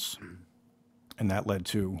 straight months. And that led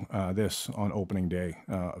to this on opening day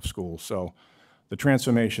of school. So the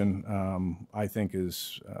transformation, I think,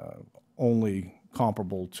 is only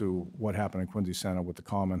comparable to what happened in Quincy Center with the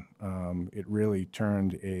Common. It really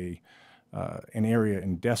turned an area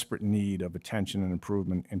in desperate need of attention and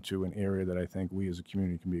improvement into an area that I think we as a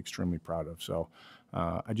community can be extremely proud of. So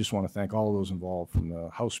I just want to thank all of those involved, from the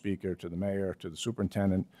House Speaker to the Mayor to the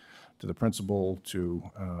Superintendent to the Principal to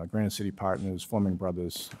Granite City Partners, Fleming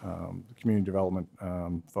Brothers, the Community Development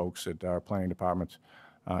folks at our Planning Department,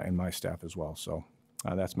 and my staff as well. So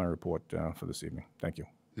that's my report for this evening. Thank you.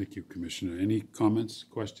 Thank you, Commissioner. Any comments,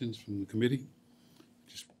 questions from the committee?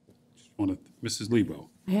 Just want to, Mrs. Lebo.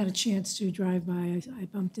 I had a chance to drive by. I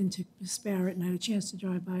bumped into Ms. Barrett, and I had a chance to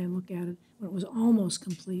drive by and look at it when it was almost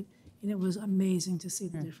complete, and it was amazing to see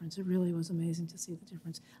the difference. It really was amazing to see the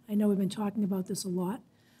difference. I know we've been talking about this a lot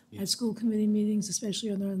at school committee meetings,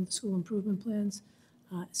 especially on the school improvement plans,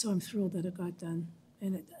 so I'm thrilled that it got done.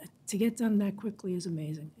 And to get done that quickly is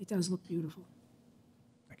amazing. It does look beautiful.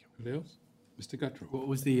 Thank you. Anybody else? Mr. Guttrow. What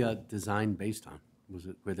was the design based on?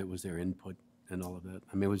 Was there input and all of that?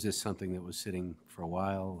 I mean, was this something that was sitting for a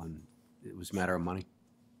while and it was a matter of money?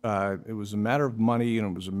 It was a matter of money,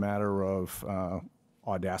 and it was a matter of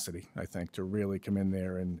audacity, I think, to really come in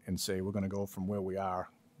there and say, we're going to go from where we are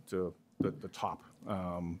to the top.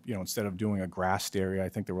 You know, instead of doing a grassed area, I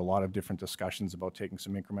think there were a lot of different discussions about taking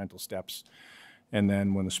some incremental steps. And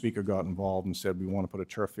then when the speaker got involved and said, we want to put a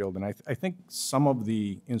turf field, and I think some of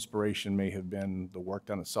the inspiration may have been the work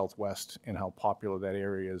done at Southwest and how popular that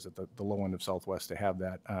area is at the low end of Southwest to have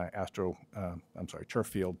that turf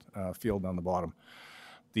field on the bottom.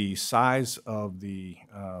 The size of the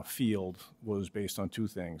field was based on two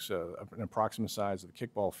things, an approximate size of the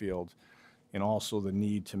kickball field and also the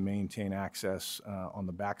need to maintain access on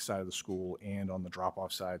the back side of the school and on the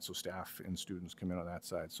drop-off side so staff and students come in on that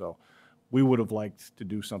side. So we would have liked to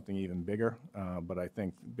do something even bigger, but I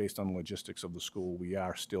think based on the logistics of the school, we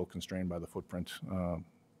are still constrained by the footprint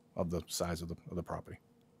of the size of the property.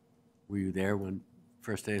 Were you there when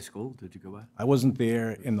first day of school? Did you go by? I wasn't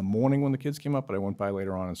there in the morning when the kids came up, but I went by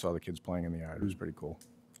later on and saw the kids playing in the yard. It was pretty cool.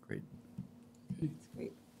 Great.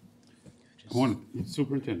 Great. I want,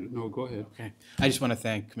 Superintendent, no, go ahead. Okay. I just want to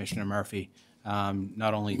thank Commissioner Murphy.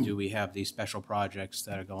 Not only do we have these special projects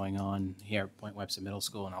that are going on here at Point Webster Middle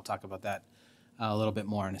School, and I'll talk about that a little bit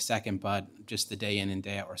more in a second, but just the day in and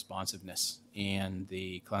day out responsiveness and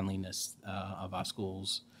the cleanliness of our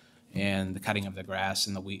schools and the cutting of the grass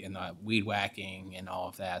and the weed whacking and all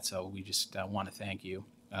of that. So we just want to thank you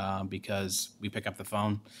because we pick up the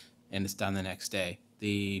phone and it's done the next day.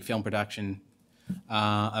 The film production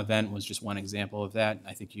event was just one example of that.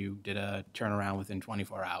 I think you did a turnaround within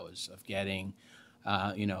 24 hours of getting,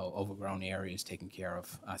 overgrown areas taken care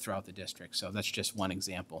of throughout the district. So that's just one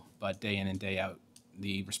example. But day in and day out,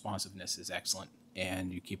 the responsiveness is excellent,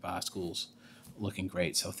 and you keep our schools looking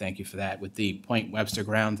great. So thank you for that. With the Point Webster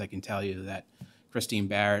grounds, I can tell you that Christine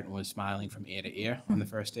Barrett was smiling from ear to ear on the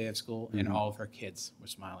first day of school, and all of her kids were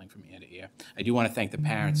smiling from ear to ear. I do want to thank the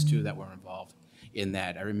parents, too, that were involved in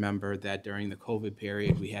that. I remember that during the COVID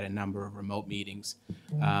period, we had a number of remote meetings.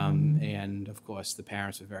 And of course, the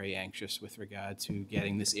parents were very anxious with regard to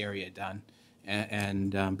getting this area done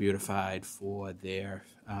and beautified for their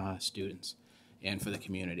students and for the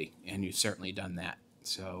community. And you've certainly done that.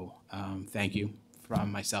 So thank you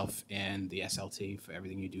from myself and the SLT for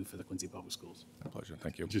everything you do for the Quincy Public Schools. My pleasure.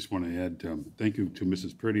 Thank you. I just want to add, thank you to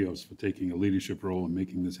Mrs. Perdios for taking a leadership role and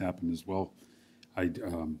making this happen as well.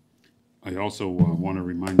 I also want to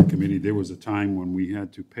remind the committee, there was a time when we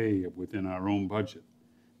had to pay within our own budget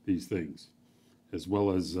these things, as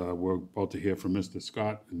well as we're about to hear from Mr.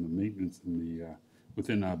 Scott and the maintenance in the,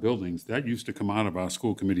 within our buildings. That used to come out of our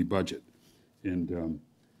school committee budget. And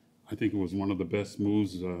I think it was one of the best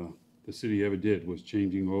moves the city ever did, was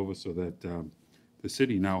changing over so that the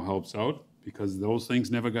city now helps out, because those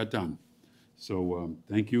things never got done. So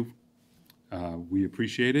thank you. We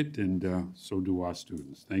appreciate it, and so do our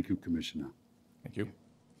students. Thank you, Commissioner. Thank you.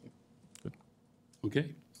 Good.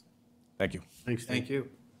 Okay? Thank you. Thanks, Thank you.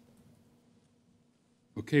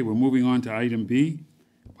 Okay, we're moving on to item B,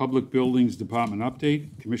 Public Buildings Department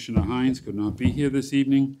update. Commissioner Hines could not be here this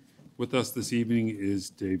evening. With us this evening is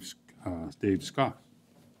Dave Scott.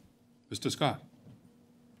 Mr. Scott.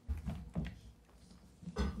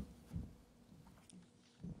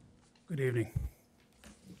 Good evening.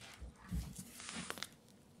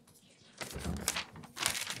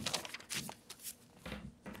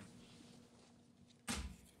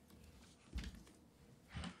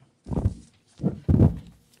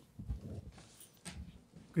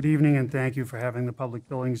 Good evening, and thank you for having the Public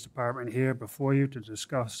Buildings Department here before you to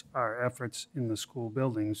discuss our efforts in the school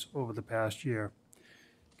buildings over the past year.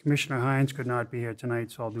 Commissioner Hines could not be here tonight,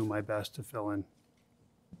 so I'll do my best to fill in.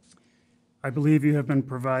 I believe you have been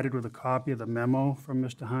provided with a copy of the memo from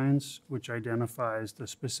Mr. Hines, which identifies the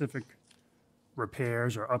specific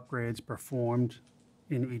repairs or upgrades performed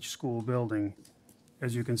in each school building.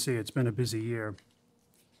 As you can see, it's been a busy year.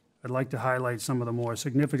 I'd like to highlight some of the more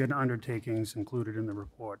significant undertakings included in the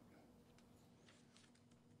report.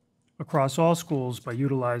 Across all schools, by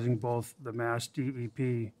utilizing both the Mass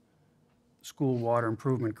DEP School Water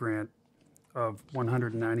Improvement Grant of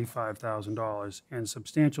 $195,000 and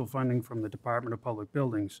substantial funding from the Department of Public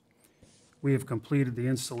Buildings, we have completed the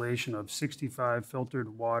installation of 65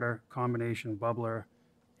 filtered water combination bubbler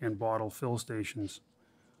and bottle fill stations.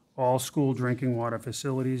 All school drinking water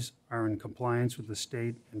facilities are in compliance with the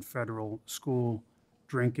state and federal school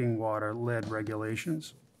drinking water lead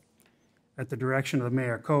regulations. At the direction of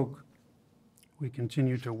Mayor Koch, we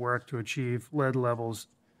continue to work to achieve lead levels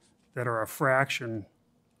that are a fraction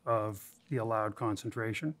of the allowed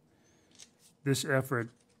concentration. This effort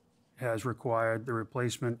has required the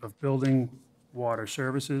replacement of building water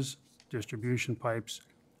services, distribution pipes,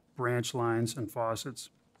 branch lines, and faucets.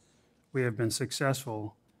 We have been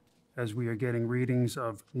successful as we are getting readings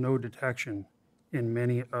of no detection in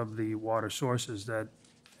many of the water sources that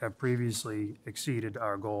have previously exceeded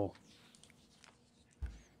our goal.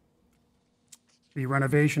 The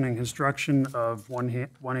renovation and construction of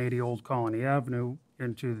 180 Old Colony Avenue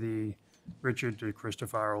into the Richard de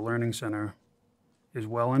Cristofaro Learning Center is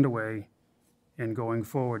well underway and going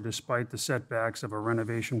forward despite the setbacks of a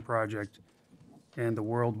renovation project and the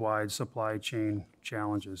worldwide supply chain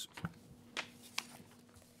challenges.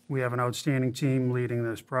 We have an outstanding team leading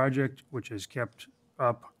this project, which has kept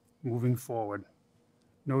up moving forward.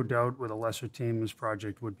 No doubt with a lesser team, this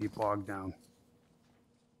project would be bogged down.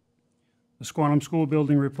 The Squantum School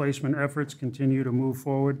building replacement efforts continue to move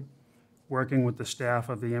forward, working with the staff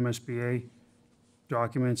of the MSBA.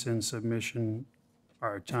 Documents and submission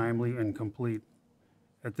are timely and complete.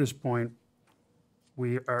 At this point,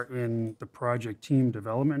 we are in the project team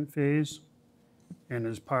development phase, and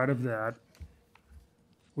as part of that,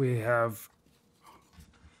 we have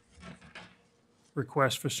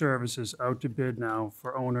requests for services out to bid now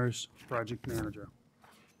for owners, project manager.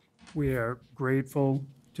 We are grateful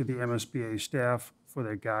to the MSBA staff for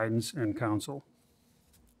their guidance and counsel.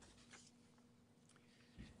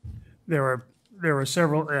 There are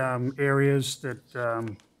several areas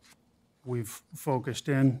that we've focused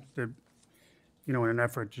in that, in an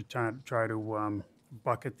effort to try to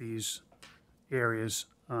bucket these areas.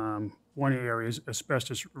 One area is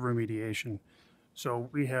asbestos remediation. So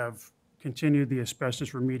we have continued the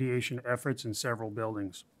asbestos remediation efforts in several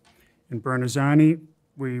buildings. In Bernazzani,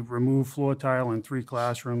 we removed floor tile in 3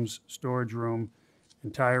 classrooms, storage room,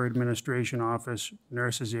 entire administration office,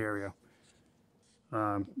 nurses area.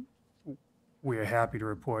 We are happy to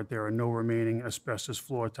report there are no remaining asbestos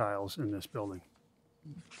floor tiles in this building.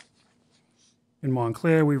 In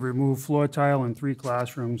Montclair, we removed floor tile in 3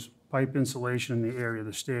 classrooms, pipe insulation in the area of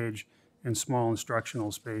the stage, and small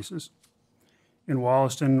instructional spaces. In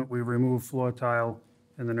Wollaston, we removed floor tile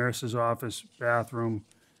in the nurse's office, bathroom,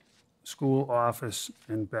 school office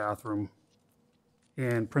and bathroom,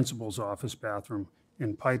 and principal's office bathroom,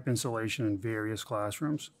 and pipe insulation in various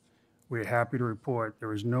classrooms. We are happy to report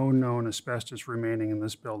there is no known asbestos remaining in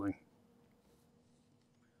this building.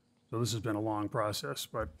 So this has been a long process,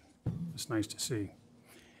 but it's nice to see.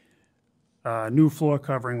 New floor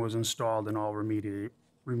covering was installed in all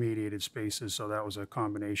remediated spaces, so that was a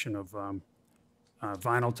combination of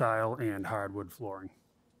vinyl tile and hardwood flooring.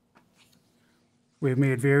 We have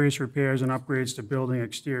made various repairs and upgrades to building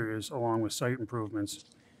exteriors along with site improvements.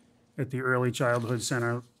 At the Early Childhood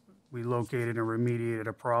Center, we located and remediated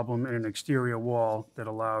a problem in an exterior wall that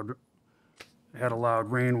had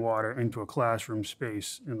allowed rainwater into a classroom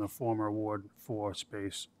space in the former Ward 4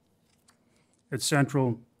 space. At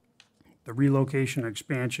Central, the relocation and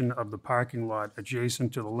expansion of the parking lot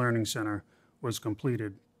adjacent to the Learning Center was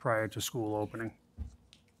completed prior to school opening.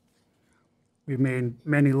 We've made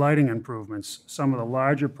many lighting improvements. Some of the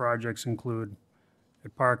larger projects include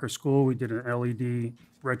at Parker School, we did an LED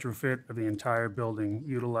retrofit of the entire building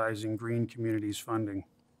utilizing Green Communities funding.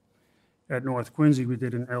 At North Quincy, we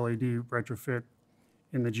did an LED retrofit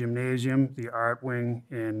in the gymnasium, the art wing,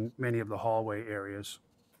 and many of the hallway areas.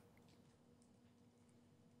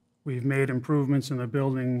 We've made improvements in the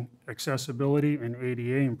building accessibility and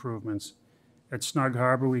ADA improvements. At Snug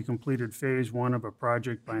Harbor, we completed phase 1 of a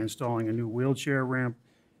project by installing a new wheelchair ramp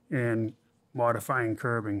and modifying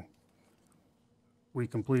curbing. We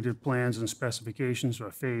completed plans and specifications for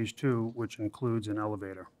phase 2, which includes an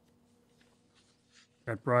elevator.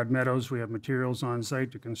 At Broad Meadows, we have materials on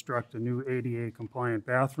site to construct a new ADA compliant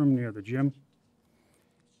bathroom near the gym.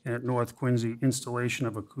 And at North Quincy, installation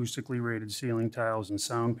of acoustically rated ceiling tiles and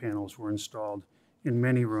sound panels were installed in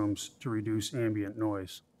many rooms to reduce ambient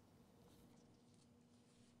noise.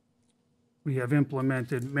 We have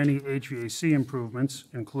implemented many HVAC improvements,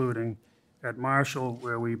 including at Marshall,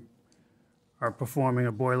 where we are performing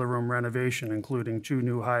a boiler room renovation, including 2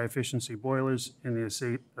 new high-efficiency boilers and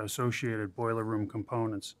the associated boiler room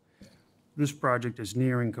components. This project is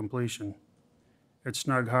nearing completion. At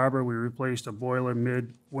Snug Harbor, we replaced a boiler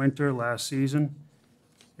mid-winter last season,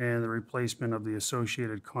 and the replacement of the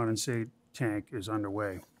associated condensate tank is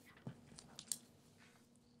underway.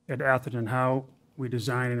 At Atherton Howe, we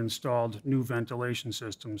designed and installed new ventilation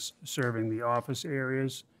systems serving the office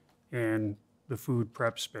areas and the food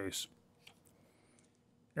prep space.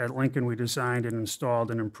 At Lincoln, we designed and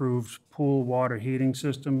installed an improved pool water heating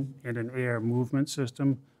system and an air movement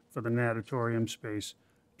system for the natatorium space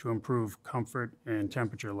to improve comfort and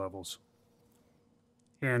temperature levels.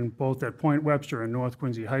 And both at Point Webster and North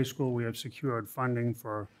Quincy High School, we have secured funding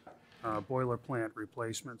for boiler plant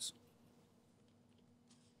replacements.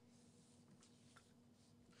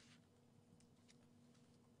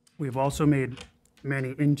 We've also made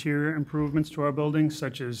many interior improvements to our buildings,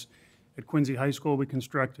 such as at Quincy High School, we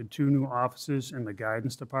constructed 2 new offices in the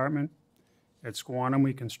guidance department. At Squantum,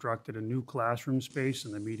 we constructed a new classroom space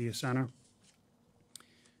in the media center.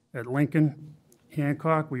 At Lincoln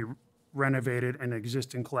Hancock, we renovated an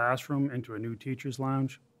existing classroom into a new teacher's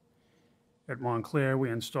lounge. At Montclair,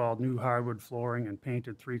 we installed new hardwood flooring and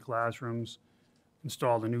painted 3 classrooms,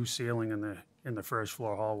 installed a new ceiling in the first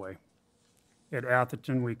floor hallway. At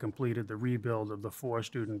Atherton, we completed the rebuild of the 4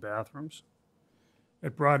 student bathrooms.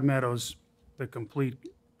 At Broad Meadows, the complete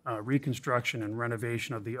reconstruction and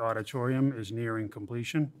renovation of the auditorium is nearing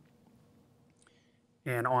completion.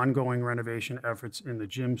 And ongoing renovation efforts in the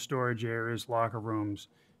gym storage areas, locker rooms,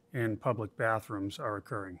 and public bathrooms are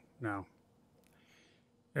occurring now.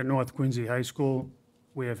 At North Quincy High School,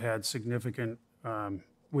 we have made significant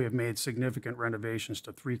renovations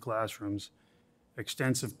to 3 classrooms,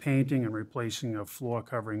 extensive painting and replacing of floor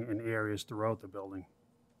covering in areas throughout the building.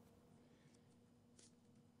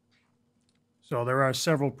 So there are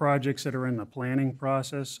several projects that are in the planning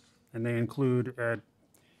process, and they include at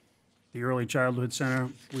the Early Childhood Center,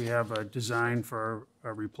 we have a design for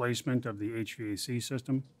a replacement of the HVAC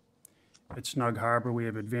system. At Snug Harbor, we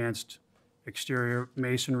have advanced exterior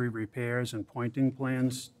masonry repairs and pointing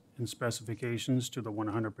plans and specifications to the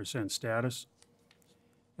 100% status.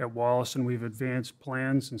 At Wollaston, we've advanced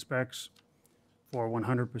plans and specs for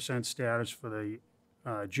 100% status for the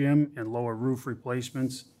gym and lower roof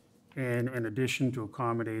replacements, and in addition to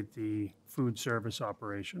accommodate the food service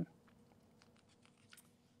operation.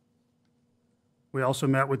 We also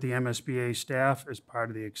met with the MSBA staff as part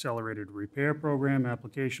of the Accelerated Repair Program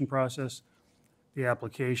application process. The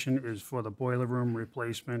application is for the boiler room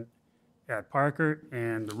replacement at Parker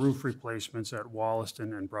and the roof replacements at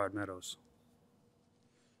Wollaston and Broad Meadows.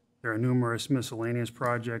 There are numerous miscellaneous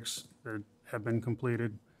projects that have been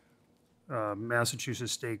completed.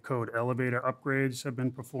 Massachusetts State Code elevator upgrades have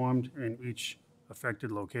been performed in each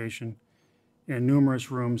affected location, and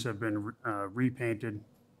numerous rooms have been repainted,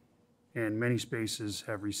 and many spaces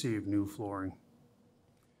have received new flooring.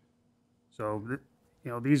 So,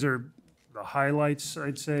 these are the highlights,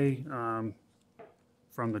 I'd say,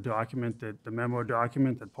 from the document, the memo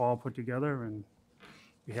document that Paul put together, and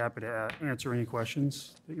be happy to answer any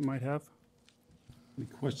questions that you might have. Any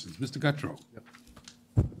questions? Mr. Guttrow?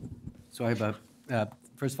 So I have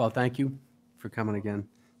first of all, thank you for coming again,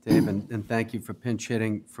 Dave, and thank you for pinch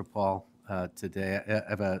hitting for Paul today. I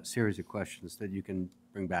have a series of questions that you can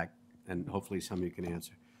bring back, and hopefully some you can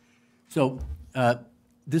answer. So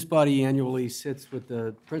this body annually sits with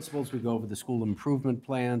the principals. We go over the school improvement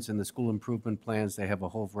plans, and the school improvement plans, they have a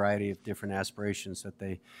whole variety of different aspirations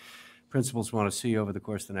that principals want to see over the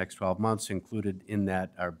course of the next 12 months. Included in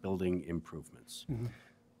that are building improvements.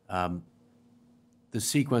 Mm-hmm. The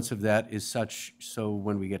sequence of that is such, so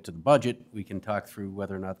when we get to the budget, we can talk through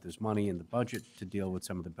whether or not there's money in the budget to deal with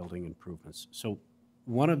some of the building improvements. So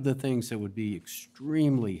one of the things that would be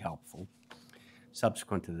extremely helpful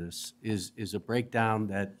subsequent to this is a breakdown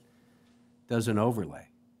that does an overlay.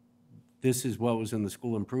 This is what was in the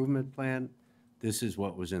school improvement plan. This is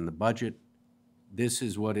what was in the budget. This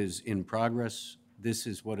is what is in progress. This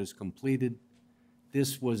is what is completed.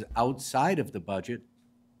 This was outside of the budget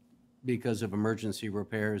because of emergency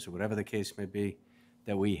repairs or whatever the case may be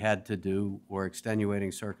that we had to do, or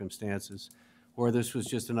extenuating circumstances, or this was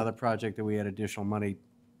just another project that we had additional money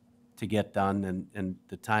to get done, and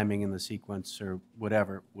the timing and the sequence or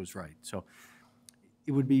whatever was right. So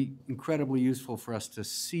it would be incredibly useful for us to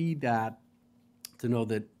see that, to know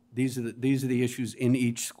that these are the issues in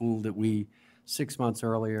each school that we 6 months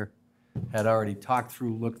earlier had already talked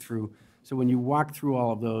through, looked through. So when you walk through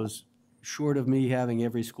all of those, short of me having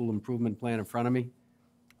every school improvement plan in front of me,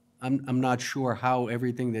 I'm not sure how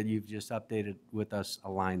everything that you've just updated with us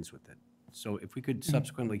aligns with it. So if we could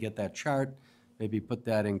subsequently get that chart, maybe put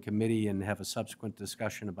that in committee and have a subsequent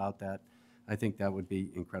discussion about that, I think that would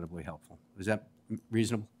be incredibly helpful. Is that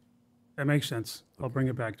reasonable? That makes sense. I'll bring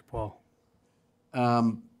it back to Paul.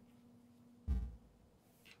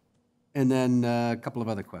 And then a couple of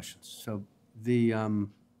other questions. So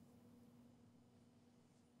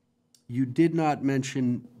you did not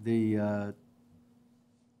mention the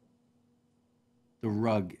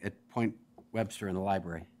rug at Point Webster in the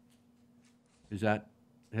library.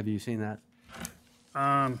 Have you seen that?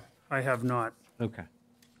 I have not. Okay.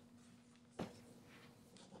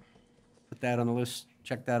 Put that on the list,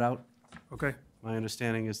 check that out. Okay. My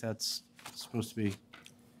understanding is that's supposed to be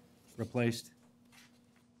replaced.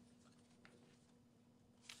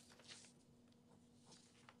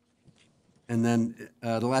 And then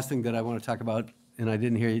the last thing that I want to talk about and I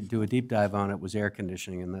didn't hear you do a deep dive on it, was air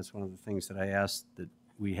conditioning, and that's one of the things that I asked, that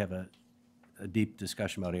we have a deep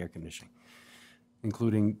discussion about air conditioning,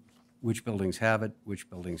 including which buildings have it, which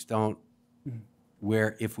buildings don't,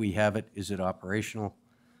 where, if we have it, is it operational?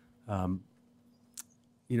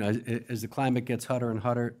 You know, as the climate gets hotter and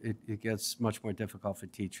hotter, it gets much more difficult for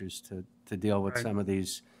teachers to deal with Right. some of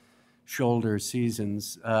these shoulder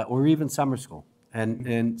seasons, or even summer school.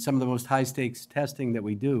 And some of the most high-stakes testing that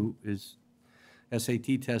we do is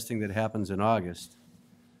SAT testing that happens in August.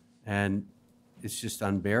 And it's just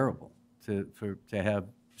unbearable to have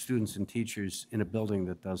students and teachers in a building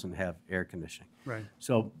that doesn't have air conditioning. Right.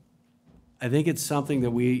 So I think it's something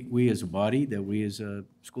that we as a body, that we as a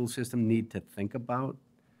school system need to think about,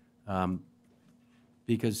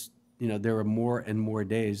 because, you know, there are more and more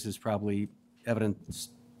days, as probably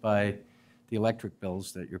evidenced by the electric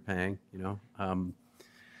bills that you're paying, you know,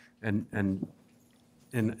 and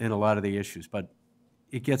a lot of the issues. But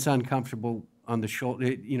it gets uncomfortable on the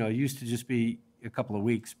shoulder. You know, it used to just be a couple of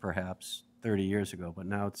weeks, perhaps, 30 years ago, but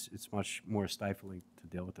now it's much more stifling to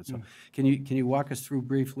deal with it. So can you walk us through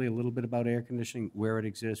briefly a little bit about air conditioning, where it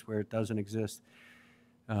exists, where it doesn't exist,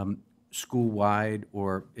 school-wide,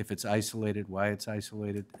 or if it's isolated, why it's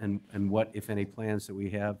isolated, and what, if any, plans that we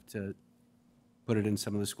have to put it in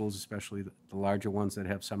some of the schools, especially the larger ones that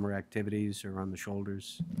have summer activities or on the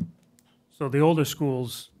shoulders? So the older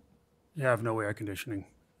schools have no air conditioning,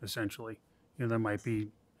 essentially. You know, there might be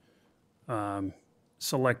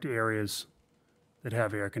select areas that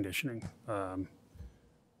have air conditioning.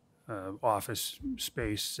 Office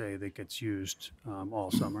space, say, that gets used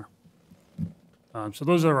all summer. So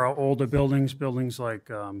those are our older buildings like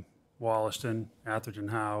Wollaston, Atherton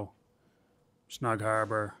Howe, Snug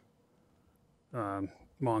Harbor,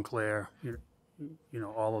 Montclair, you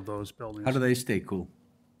know, all of those buildings. How do they stay cool?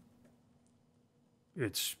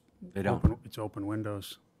 It's They don't. it's open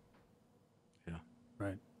windows. Yeah.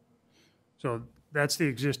 Right. So that's the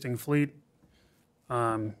existing fleet.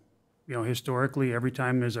 You know, historically, every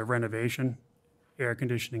time there's a renovation, air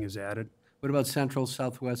conditioning is added. What about Central,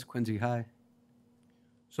 Southwest, Quincy High?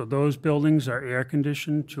 So those buildings are air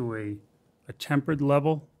conditioned to a tempered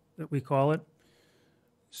level, that we call it.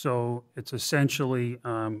 So it's essentially,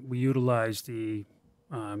 we utilize the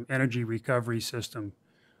energy recovery system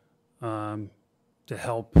to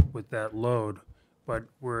help with that load. But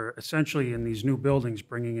we're essentially in these new buildings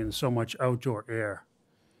bringing in so much outdoor air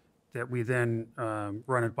that we then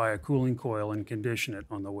run it by a cooling coil and condition it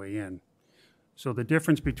on the way in. So the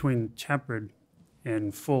difference between tempered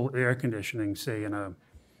and full air conditioning, say in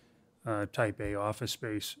a type A office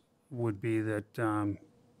space, would be that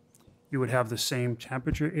you would have the same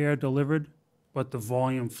temperature air delivered, but the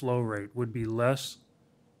volume flow rate would be less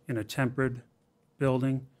in a tempered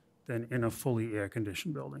building than in a fully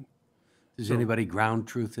air-conditioned building. Does anybody ground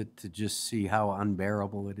truth it to just see how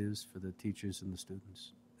unbearable it is for the teachers and the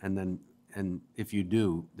students? And if you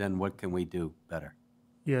do, then what can we do better?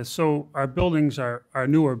 Yeah, so our buildings are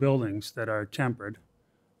newer buildings that are tempered.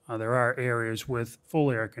 There are areas with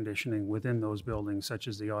full air conditioning within those buildings, such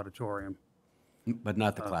as the auditorium. But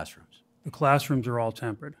not the classrooms. The classrooms are all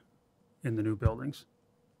tempered in the new buildings.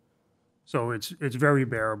 So it's very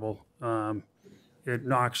bearable. It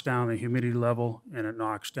knocks down the humidity level and it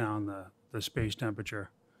knocks down the space temperature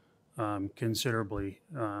considerably.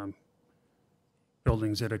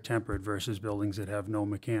 Buildings that are tempered versus buildings that have no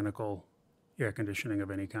mechanical air conditioning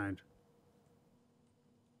of any kind.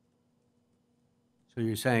 So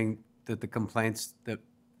you're saying that the complaints that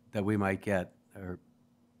we might get are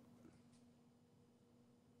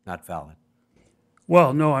not valid?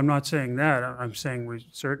 Well, no, I'm not saying that. I'm saying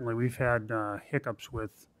we've had hiccups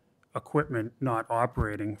with equipment not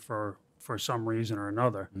operating for some reason or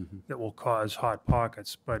another that will cause hot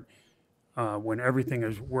pockets. But when everything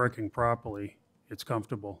is working properly, it's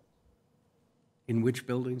comfortable. In which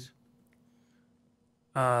buildings?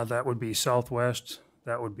 That would be Southwest,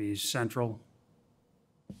 that would be Central.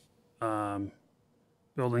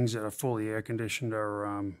 Buildings that are fully air conditioned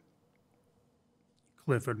are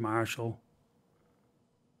Clifford Marshall,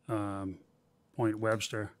 Point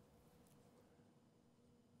Webster.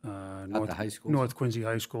 Not the high schools? North Quincy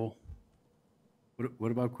High School.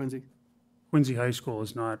 What about Quincy? Quincy High School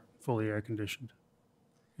is not fully air conditioned.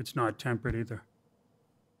 It's not tempered either.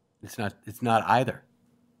 It's not either.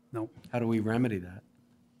 No. How do we remedy that?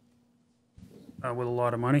 With a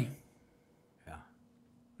lot of money. Yeah.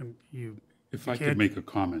 If I could make a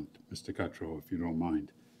comment, Mr. Cuttrell, if you don't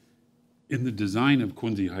mind. In the design of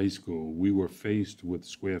Quincy High School, we were faced with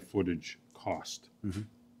square footage cost.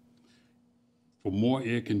 for more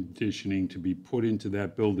air conditioning to be put into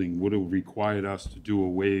that building would have required us to do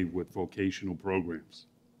away with vocational programs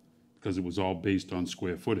because it was all based on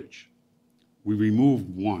square footage. We removed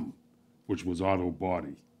one, which was auto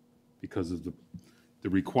body, because of the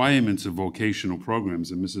requirements of vocational programs,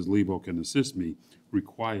 and Mrs. Lebo can assist me,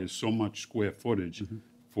 requires so much square footage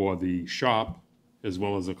for the shop as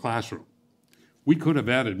well as a classroom. We could have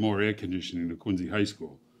added more air conditioning to Quincy High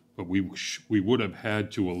School, but we would have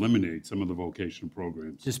had to eliminate some of the vocational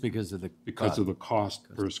programs Just because of the. because of the cost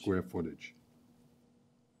per square footage.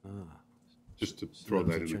 Just to throw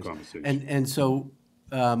that in the conversation. And so,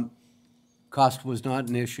 cost was not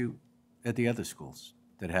an issue at the other schools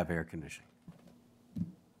that have air conditioning?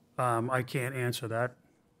 I can't answer that.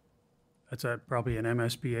 That's probably an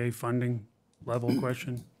MSBA funding level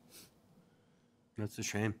question. That's a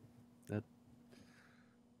shame. That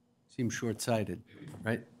seems short-sighted,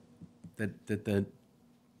 right?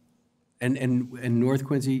 And North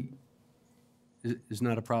Quincy is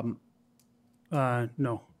not a problem?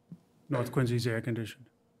 No. North Quincy's air conditioned.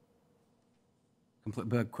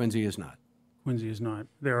 But Quincy is not? Quincy is not.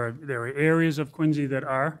 There are areas of Quincy that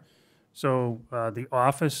are. So the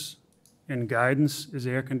office and guidance is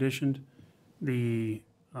air conditioned. The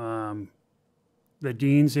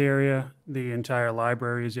dean's area, the entire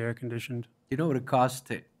library is air conditioned. Do you know what it costs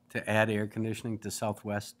to add air conditioning to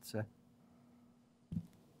Southwest, say?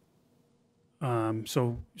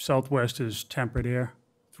 So Southwest is tempered air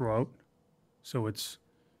throughout. So it's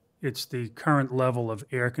the current level of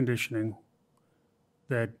air conditioning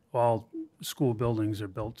that all school buildings are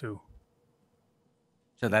built to.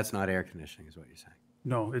 So that's not air conditioning, is what you're saying?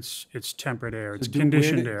 No, it's tempered air. It's So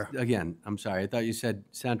conditioned air. Again, I'm sorry, I thought you said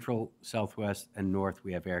Central, Southwest, and North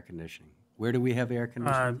we have air conditioning. Where do we have air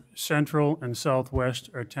conditioning? Central and Southwest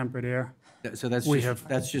are tempered air. So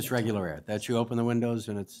that's just regular air? That's you open the windows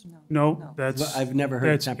and it's? No, that's. I've never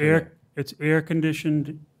heard that's tempered air. It's air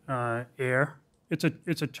conditioned air. It's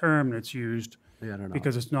a term that's used Yeah, I don't know.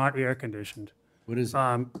 because it's not air conditioned. What is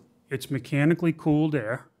it? It's mechanically cooled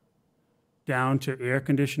air down to air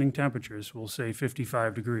conditioning temperatures, we'll say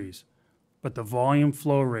 55 degrees. But the volume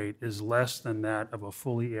flow rate is less than that of a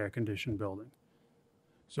fully air-conditioned building.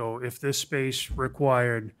 So if this space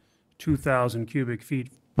required 2,000 cubic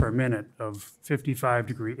feet per minute of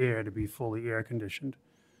 55-degree air to be fully air-conditioned,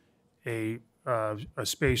 a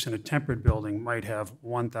space in a tempered building might have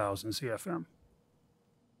 1,000 CFM.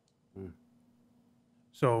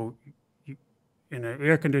 So in an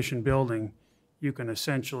air-conditioned building, you can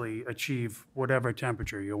essentially achieve whatever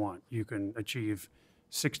temperature you want. You can achieve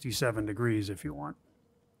 67 degrees if you want.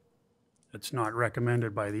 It's not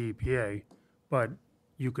recommended by the EPA, but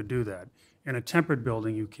you could do that. In a tempered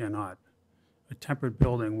building, you cannot. A tempered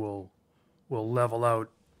building will level out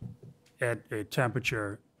at a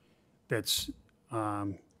temperature that's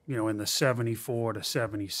in the 74 to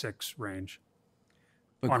 76 range.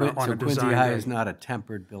 But on a Quincy design High day. is not a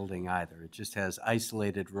tempered building either. It just has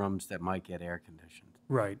isolated rooms that might get air conditioned.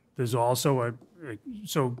 Right. There's also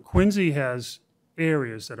so Quincy has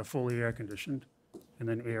areas that are fully air conditioned and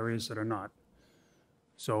then areas that are not.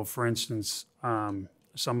 So for instance,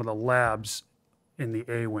 some of the labs in the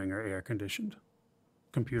A wing are air conditioned,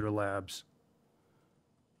 computer labs.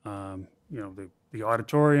 The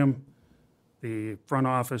auditorium, the front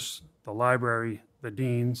office, the library, the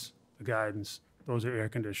deans, the guidance, those are air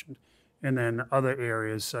conditioned. And then other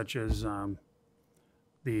areas such as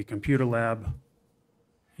the computer lab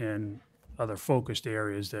and other focused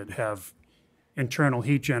areas that have internal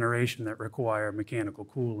heat generation that require mechanical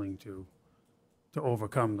cooling to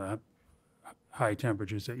overcome the high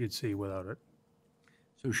temperatures that you'd see without it.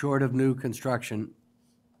 So short of new construction,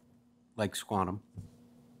 like Squantum,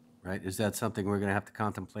 right? Is that something we're going to have to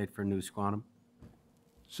contemplate for new Squantum?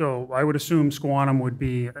 So I would assume Squantum would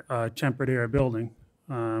be a tempered air building.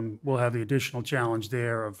 We'll have the additional challenge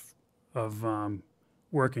there of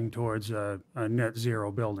working towards a net zero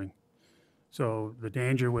building. So the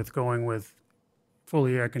danger with going with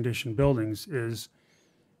fully air conditioned buildings is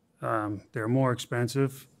they're more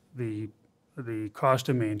expensive. The cost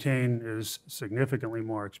to maintain is significantly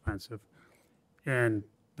more expensive, and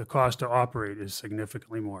the cost to operate is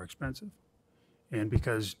significantly more expensive. And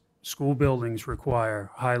because school buildings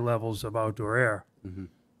require high levels of outdoor air,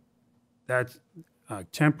 that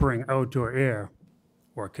tempering outdoor air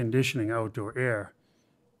or conditioning outdoor air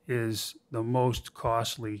is the most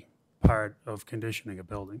costly part of conditioning a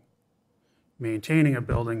building. Maintaining a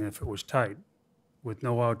building, if it was tight with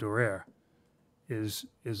no outdoor air, is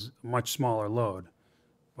a much smaller load.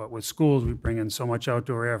 But with schools, we bring in so much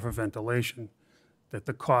outdoor air for ventilation that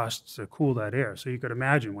the costs to cool that air. So you could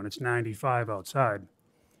imagine when it's 95 outside,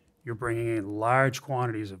 you're bringing in large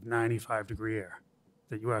quantities of 95-degree air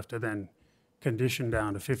that you have to then condition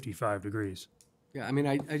down to 55 degrees. Yeah, I mean,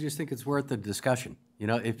 I just think it's worth the discussion. You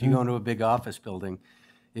know, if you go into a big office building,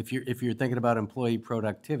 if you're thinking about employee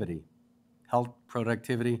productivity, health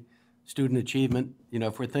productivity, student achievement, you know,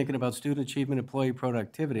 if we're thinking about student achievement, employee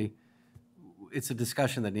productivity, it's a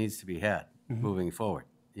discussion that needs to be had moving forward.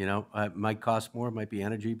 You know, it might cost more, it might be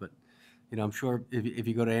energy, but, you know, I'm sure if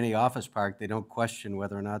you go to any office park, they don't question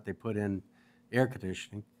whether or not they put in air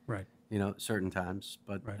conditioning, Right. you know, certain times.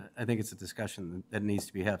 But Right. I think it's a discussion that needs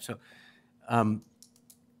to be had.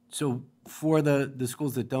 So for the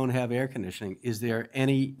schools that don't have air conditioning, is there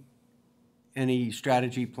any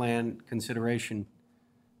strategy plan consideration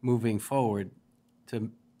moving forward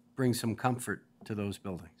to bring some comfort to those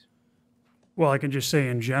buildings? Well, I can just say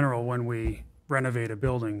in general, when we renovate a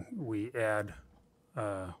building, we add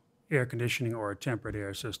air conditioning or a tempered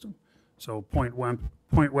air system. So Point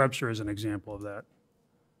Webster is an example of that.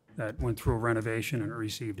 That went through a renovation and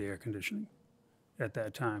received air conditioning at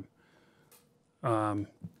that time.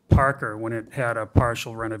 Parker, when it had a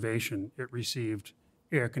partial renovation, it received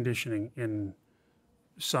air conditioning in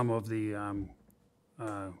some of the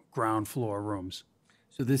ground floor rooms.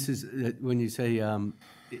 So this is, when you say,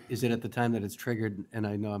 is it at the time that it's triggered, and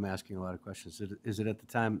I know I'm asking a lot of questions, is it at the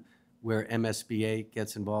time where MSBA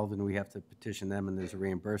gets involved and we have to petition them and there's a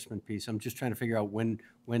reimbursement piece? I'm just trying to figure out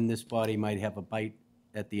when this body might have a bite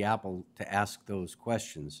at the apple to ask those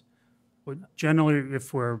questions. But generally,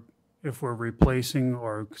 if we're replacing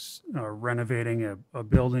or renovating a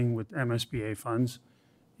building with MSBA funds,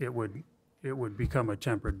 it would become a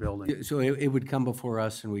tempered building. So it would come before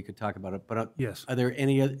us and we could talk about it, but Yes. are there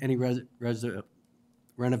any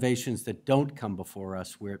renovations that don't come before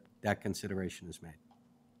us where that consideration is made?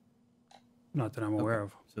 Not that I'm aware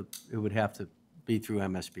of. So it would have to be through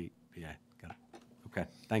MSBA. Got it. Okay,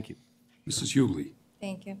 thank you. Mrs. Hughley.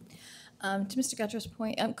 Thank you. To Mr. Guttrell's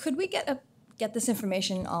point, could we get this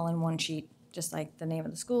information all in one sheet, just like the name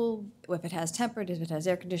of the school, if it has tempered, if it has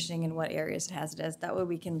air conditioning, and what areas it has it as? That way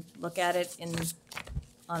we can look at it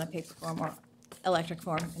on a paper form or electric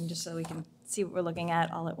form, and just so we can see what we're looking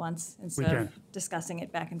at all at once instead of discussing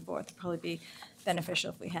it back and forth. It'd probably be beneficial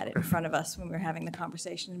if we had it in front of us when we were having the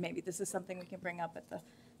conversation. And maybe this is something we can bring up at the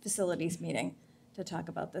facilities meeting to talk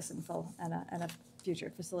about this in full at a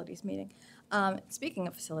future facilities meeting. Speaking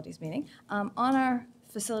of facilities meeting, on our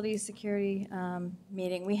facilities security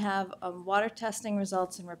meeting, we have water testing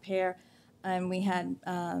results and repair, and we had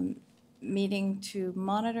meeting to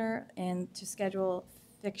monitor and to schedule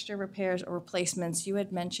fixture repairs or replacements. You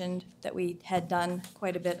had mentioned that we had done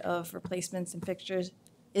quite a bit of replacements and fixtures.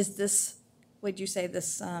 Would you say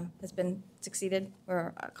this has been succeeded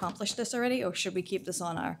or accomplished this already, or should we keep this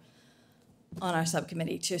on our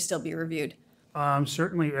subcommittee to still be reviewed?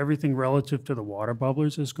 Certainly, everything relative to the water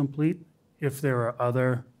bubblers is complete. If there are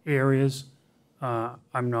other areas,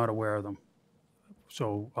 I'm not aware of them.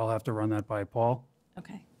 So I'll have to run that by Paul.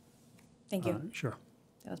 Okay. Thank you. Sure.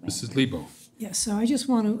 That was my Mrs. Lebo. Yes, so I just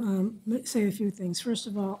want to say a few things. First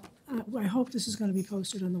of all, I hope this is going to be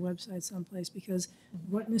posted on the website someplace, because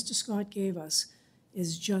what Mr. Scott gave us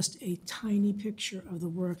is just a tiny picture of the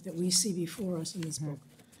work that we see before us in this book.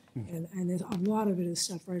 And there's a lot of it is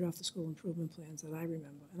stuff right off the school improvement plans that I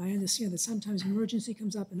remember. And I understand that sometimes emergency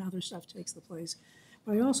comes up and other stuff takes the place.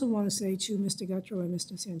 But I also want to say to Mr. Guttrow and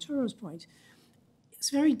Mr. Santoro's point, it's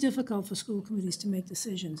very difficult for school committees to make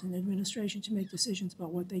decisions and administration to make decisions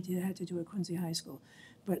about what they had to do at Quincy High School.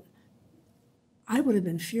 But I would have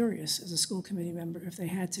been furious as a school committee member if they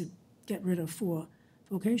had to get rid of 4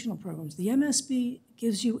 vocational programs. The MSB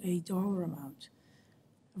gives you a dollar amount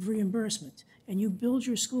of reimbursement, and you build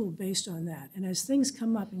your school based on that. And as things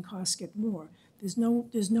come up and costs get more, there's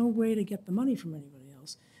no way to get the money from anybody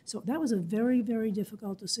else. So that was a very, very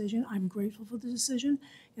difficult decision. I'm grateful for the decision.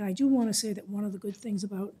 And I do want to say that one of the good things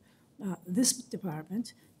about this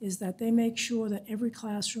department is that they make sure that every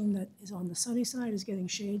classroom that is on the sunny side is getting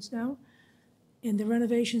shades now. And the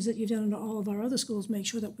renovations that you've done in all of our other schools make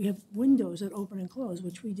sure that we have windows that open and close,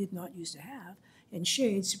 which we did not used to have, and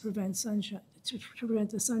shades to prevent sunshine, to prevent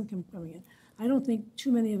the sun from coming in. I don't think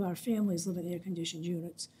too many of our families live in air-conditioned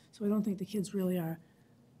units, so I don't think the kids really are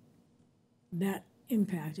that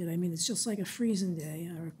impacted. I mean, it's just like a freezing day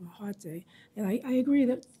or a hot day. And I agree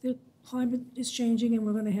that the climate is changing and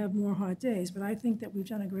we're going to have more hot days, but I think that we've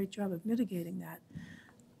done a great job of mitigating that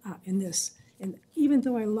in this. And even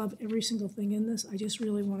though I love every single thing in this, I just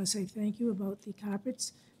really want to say thank you about the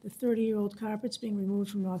carpets, the 30-year-old carpets being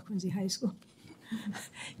removed from North Quincy High School.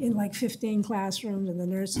 in like 15 classrooms and the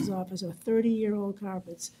nurse's office, or 30-year-old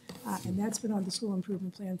carpets. And that's been on the school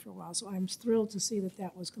improvement plan for a while. So I'm thrilled to see that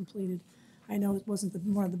that was completed. I know it wasn't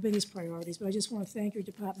one of the biggest priorities, but I just want to thank your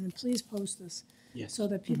department, and please post this so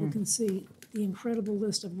that people can see the incredible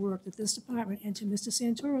list of work that this department, and to Mr.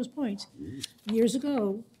 Santoro's point, years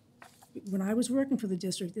ago, when I was working for the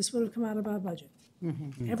district, this would have come out of our budget.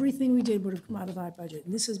 Everything we did would have come out of our budget.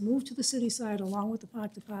 And this has moved to the city side along with the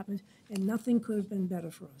park department, and nothing could have been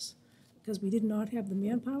better for us, because we did not have the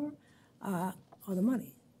manpower or the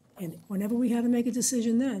money. And whenever we had to make a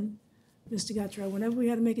decision then, Mr. Guttrow, whenever we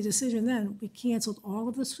had to make a decision then, we canceled all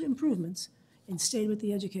of the improvements and stayed with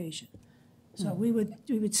the education. So we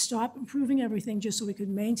would stop improving everything just so we could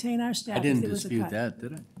maintain our staff. I if didn't there was a dispute cut. that,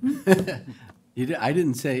 did I? I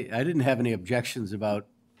didn't have any objections about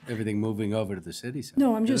everything moving over to the city side.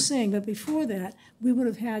 No, I'm did just saying that before that, we would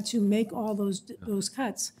have had to make all those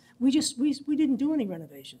cuts. We didn't do any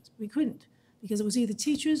renovations. We couldn't, because it was either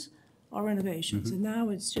teachers or renovations. And now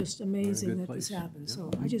it's just amazing that this happened. So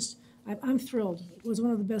I'm thrilled. It was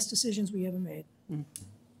one of the best decisions we ever made.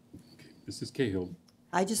 Mrs. Cahill.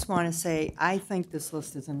 I just want to say, I think this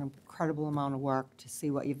list is an incredible amount of work to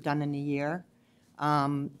see what you've done in a year.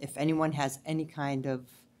 If anyone has any kind of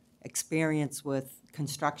experience with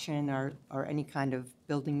construction or any kind of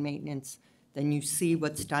building maintenance, then you see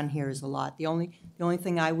what's done here is a lot. The only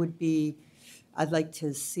thing I'd like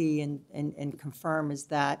to see and confirm is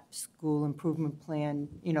that school improvement plan,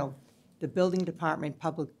 the building department,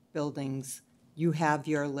 public buildings, you have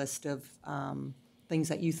your list of things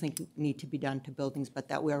that you think need to be done to buildings, but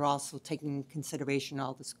that we're also taking into consideration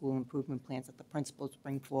all the school improvement plans that the principals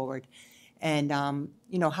bring forward. And,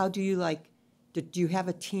 how do you do you have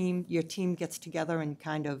a team, your team gets together and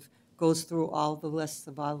kind of goes through all the lists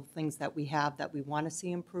of all the things that we have that we want to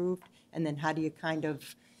see improved? And then how do you kind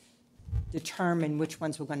of determine which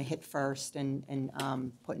ones we're going to hit first and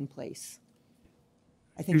put in place?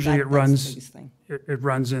 I think Usually that's the biggest thing. it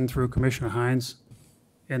runs in through Commissioner Hines,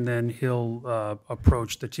 and then he'll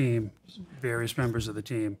approach the team, various members of the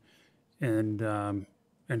team, and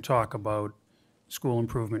talk about school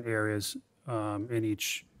improvement areas in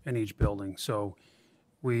each building. So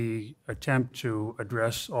we attempt to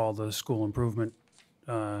address all the school improvement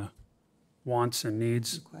wants and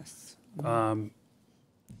needs. Requests.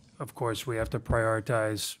 Of course, we have to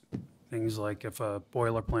prioritize things like if a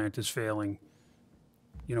boiler plant is failing,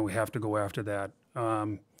 we have to go after that.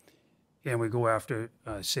 And we go after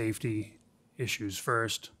safety issues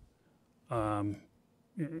first. And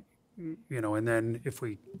then if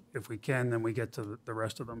we can, then we get to the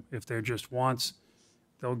rest of them. If they're just wants,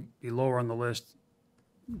 they'll be lower on the list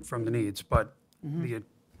from the needs. But the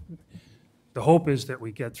hope is that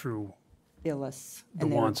we get through Their lists the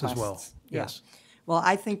and their wants as well. requests. Yeah. Yes. Well,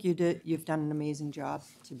 I think you've done an amazing job,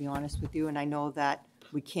 to be honest with you, and I know that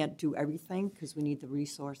we can't do everything because we need the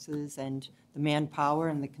resources and the manpower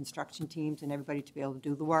and the construction teams and everybody to be able to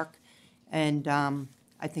do the work. And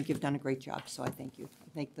I think you've done a great job, so I thank you. I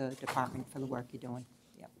thank the department for the work you're doing.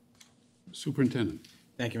 Yep. Superintendent.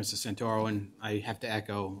 Thank you, Mr. Santoro, and I have to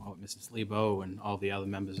echo what Mrs. Lebo and all the other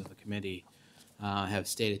members of the committee have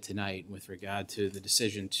stated tonight with regard to the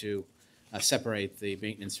decision to separate the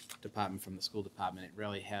maintenance department from the school department. It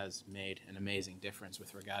really has made an amazing difference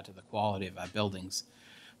with regard to the quality of our buildings.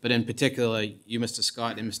 But in particular, you, Mr.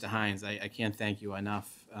 Scott, and Mr. Hines, I can't thank you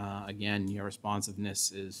enough. Again, your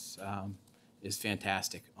responsiveness is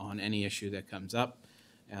fantastic on any issue that comes up.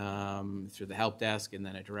 Through the help desk and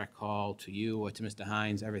then a direct call to you or to Mr.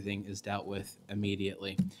 Hines, everything is dealt with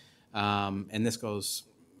immediately. And this goes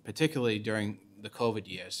particularly during the COVID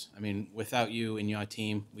years. I mean, without you and your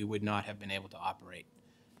team, we would not have been able to operate.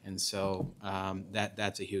 And so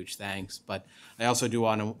that's a huge thanks. But I also do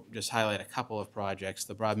want to just highlight a couple of projects.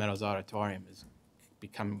 The Broadmeadows Auditorium is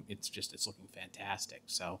it's looking fantastic.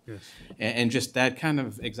 So, Yes. and just that kind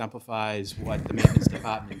of exemplifies what the maintenance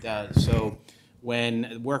department does. So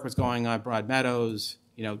when work was going on Broadmeadows,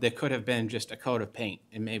 there could have been just a coat of paint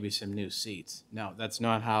and maybe some new seats. No, that's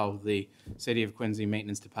not how the City of Quincy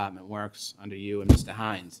Maintenance Department works under you and Mr.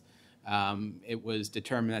 Hines. It was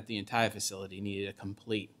determined that the entire facility needed a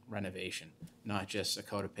complete renovation, not just a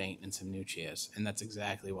coat of paint and some new chairs, and that's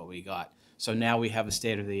exactly what we got. So now we have a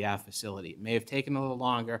state-of-the-art facility. It may have taken a little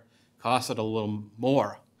longer, costed a little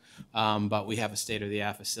more, but we have a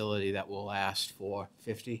state-of-the-art facility that will last for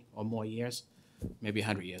 50 or more years, maybe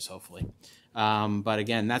 100 years, hopefully. But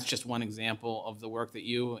again, that's just one example of the work that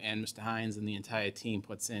you and Mr. Hines and the entire team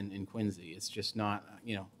puts in Quincy. It's just not,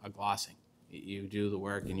 a glossing. You do the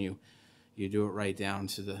work and you You do it right down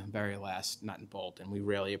to the very last nut and bolt, and we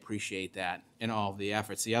really appreciate that in all of the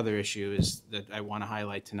efforts. The other issue is that I want to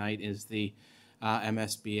highlight tonight is the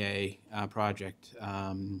MSBA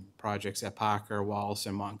projects at Parker, Wallace,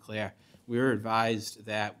 and Montclair. We were advised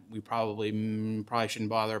that we probably shouldn't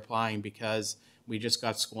bother applying because we just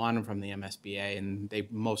got squandered from the MSBA, and they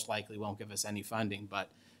most likely won't give us any funding. But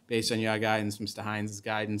based on your guidance, Mr. Hines'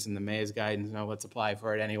 guidance, and the mayor's guidance, no, let's apply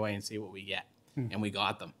for it anyway and see what we get. And we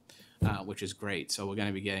got them, which is great. So we're going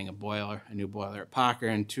to be getting a new boiler at Parker,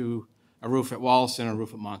 and a roof at Wallace and a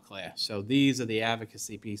roof at Montclair. So these are the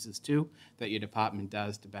advocacy pieces, too, that your department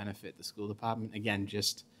does to benefit the school department. Again,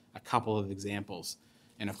 just a couple of examples.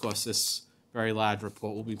 And of course, this very large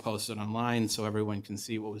report will be posted online so everyone can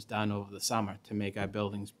see what was done over the summer to make our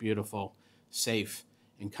buildings beautiful, safe,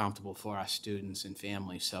 and comfortable for our students and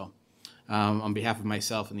families. So on behalf of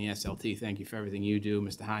myself and the SLT, thank you for everything you do,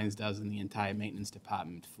 Mr. Hines does, and the entire maintenance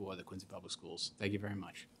department for the Quincy Public Schools. Thank you very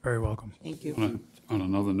much. Very welcome. Thank you. On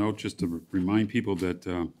another note, just to remind people that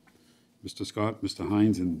Mr. Scott, Mr.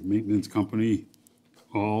 Hines, and the maintenance company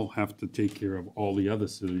all have to take care of all the other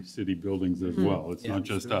city buildings as well. It's not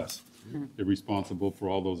just us. They're responsible for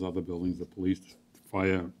all those other buildings, the police,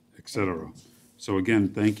 fire, et cetera. So again,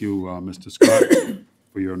 thank you, Mr. Scott,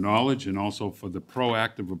 for your knowledge and also for the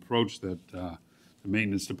proactive approach that the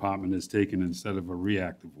maintenance department has taken instead of a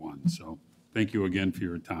reactive one. So thank you again for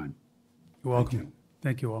your time. You're welcome.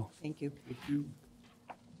 Thank you all. Thank you.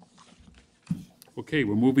 Okay,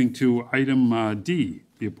 we're moving to item D,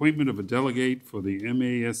 the appointment of a delegate for the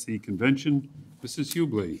MASC convention. Mrs.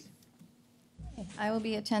 Hubley. I will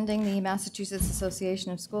be attending the Massachusetts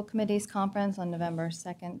Association of School Committees Conference on November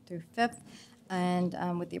 2nd through 5th.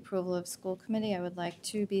 And with the approval of school committee, I would like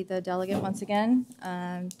to be the delegate once again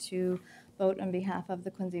to vote on behalf of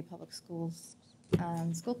the Quincy Public Schools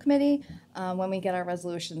School Committee when we get our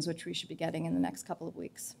resolutions, which we should be getting in the next couple of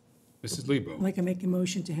weeks. Mrs. Lebo. I'd like to make a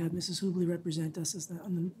motion to have Mrs. Hubley represent us as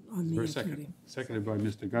on For a the second. committee. Seconded by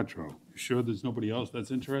Mr. Guttrow. You sure there's nobody else that's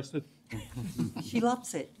interested? She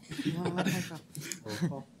loves it.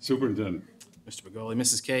 Superintendent. Mr. Begoli,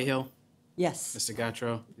 Mrs. Cahill, Yes. Mr.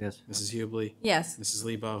 Gattro, Yes. Mrs. Hubley, Yes. Mrs.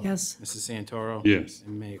 Lebo. Yes. Mrs. Santoro. Yes.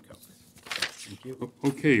 And Mayor Cope. Thank you.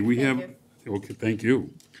 Okay, we have, okay, thank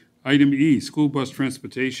you. Item E, school bus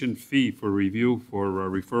transportation fee for review for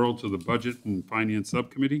referral to the Budget and Finance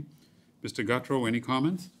Subcommittee. Mr. Guttrow, any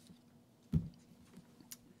comments?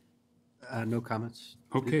 No comments.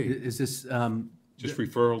 Okay. Is this? Just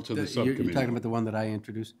referral to the subcommittee. You're talking about the one that I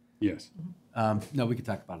introduced? Yes, No, we could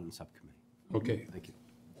talk about it in the subcommittee. okay. Thank you.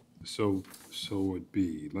 So would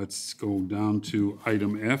be, let's go down to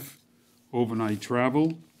item F, overnight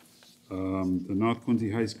travel. The North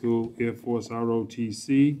Quincy High School Air Force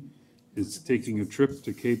ROTC is taking a trip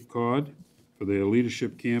to Cape Cod for their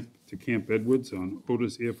leadership camp to Camp Edwards on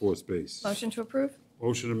Otis Air Force Base. Motion to approve?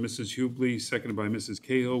 Motion of Mrs. Hubley, seconded by Mrs.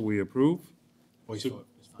 Cahill. We approve. Voice vote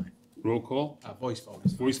is fine. Roll call. Voice vote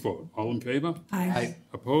is fine. Voice vote. All in favor? Aye.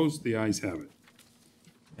 Opposed? The ayes have it.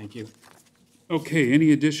 Thank you. Okay,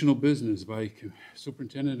 any additional business by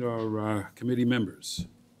superintendent or committee members?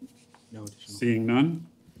 No additional. Seeing none.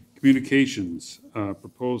 Communications,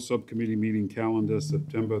 proposed subcommittee meeting calendar,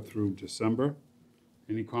 September through December.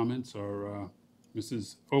 Any comments or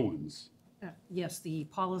Mrs. Owens? Yes, the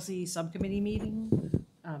policy subcommittee meeting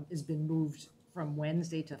has been moved from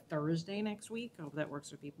Wednesday to Thursday next week. I hope that works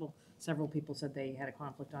for people. Several people said they had a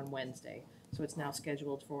conflict on Wednesday, so it's now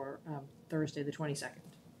scheduled for Thursday, the 22nd,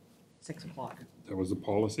 6 o'clock. That was the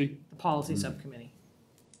policy? The policy subcommittee,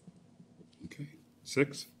 Okay,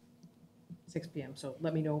 6? 6 p.m. So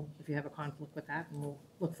let me know if you have a conflict with that, and we'll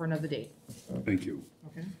look for another date. Thank you.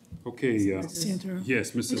 Okay? Okay, Santoro.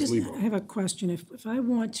 yes, I Mrs. just Lebo. I have a question. If I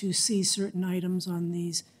want to see certain items on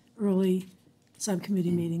these early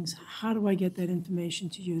subcommittee meetings, how do I get that information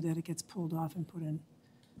to you that it gets pulled off and put in?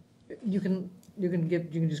 You can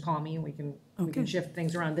just call me and we can Okay. shift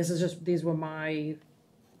things around. These were my.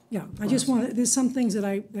 Yeah, I just want, there's some things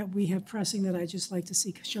that we have pressing that I just like to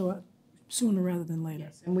see show up sooner rather than later.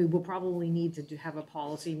 Yes, and we will probably need to have a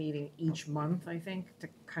policy meeting each month, I think, to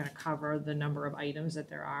kind of cover the number of items that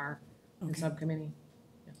there are in Okay. subcommittee.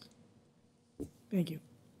 Thank you.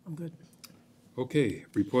 I'm good. Okay,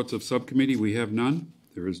 reports of subcommittee, we have none.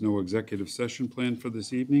 There is no executive session planned for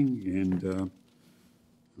this evening, and a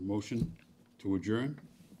motion to adjourn.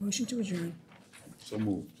 Motion to adjourn. So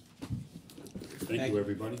moved. Thank you,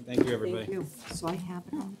 everybody. Thank you, everybody. Thank you. So I have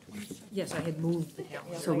it on the 22nd. Yes, I had moved the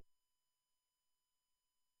calendar. So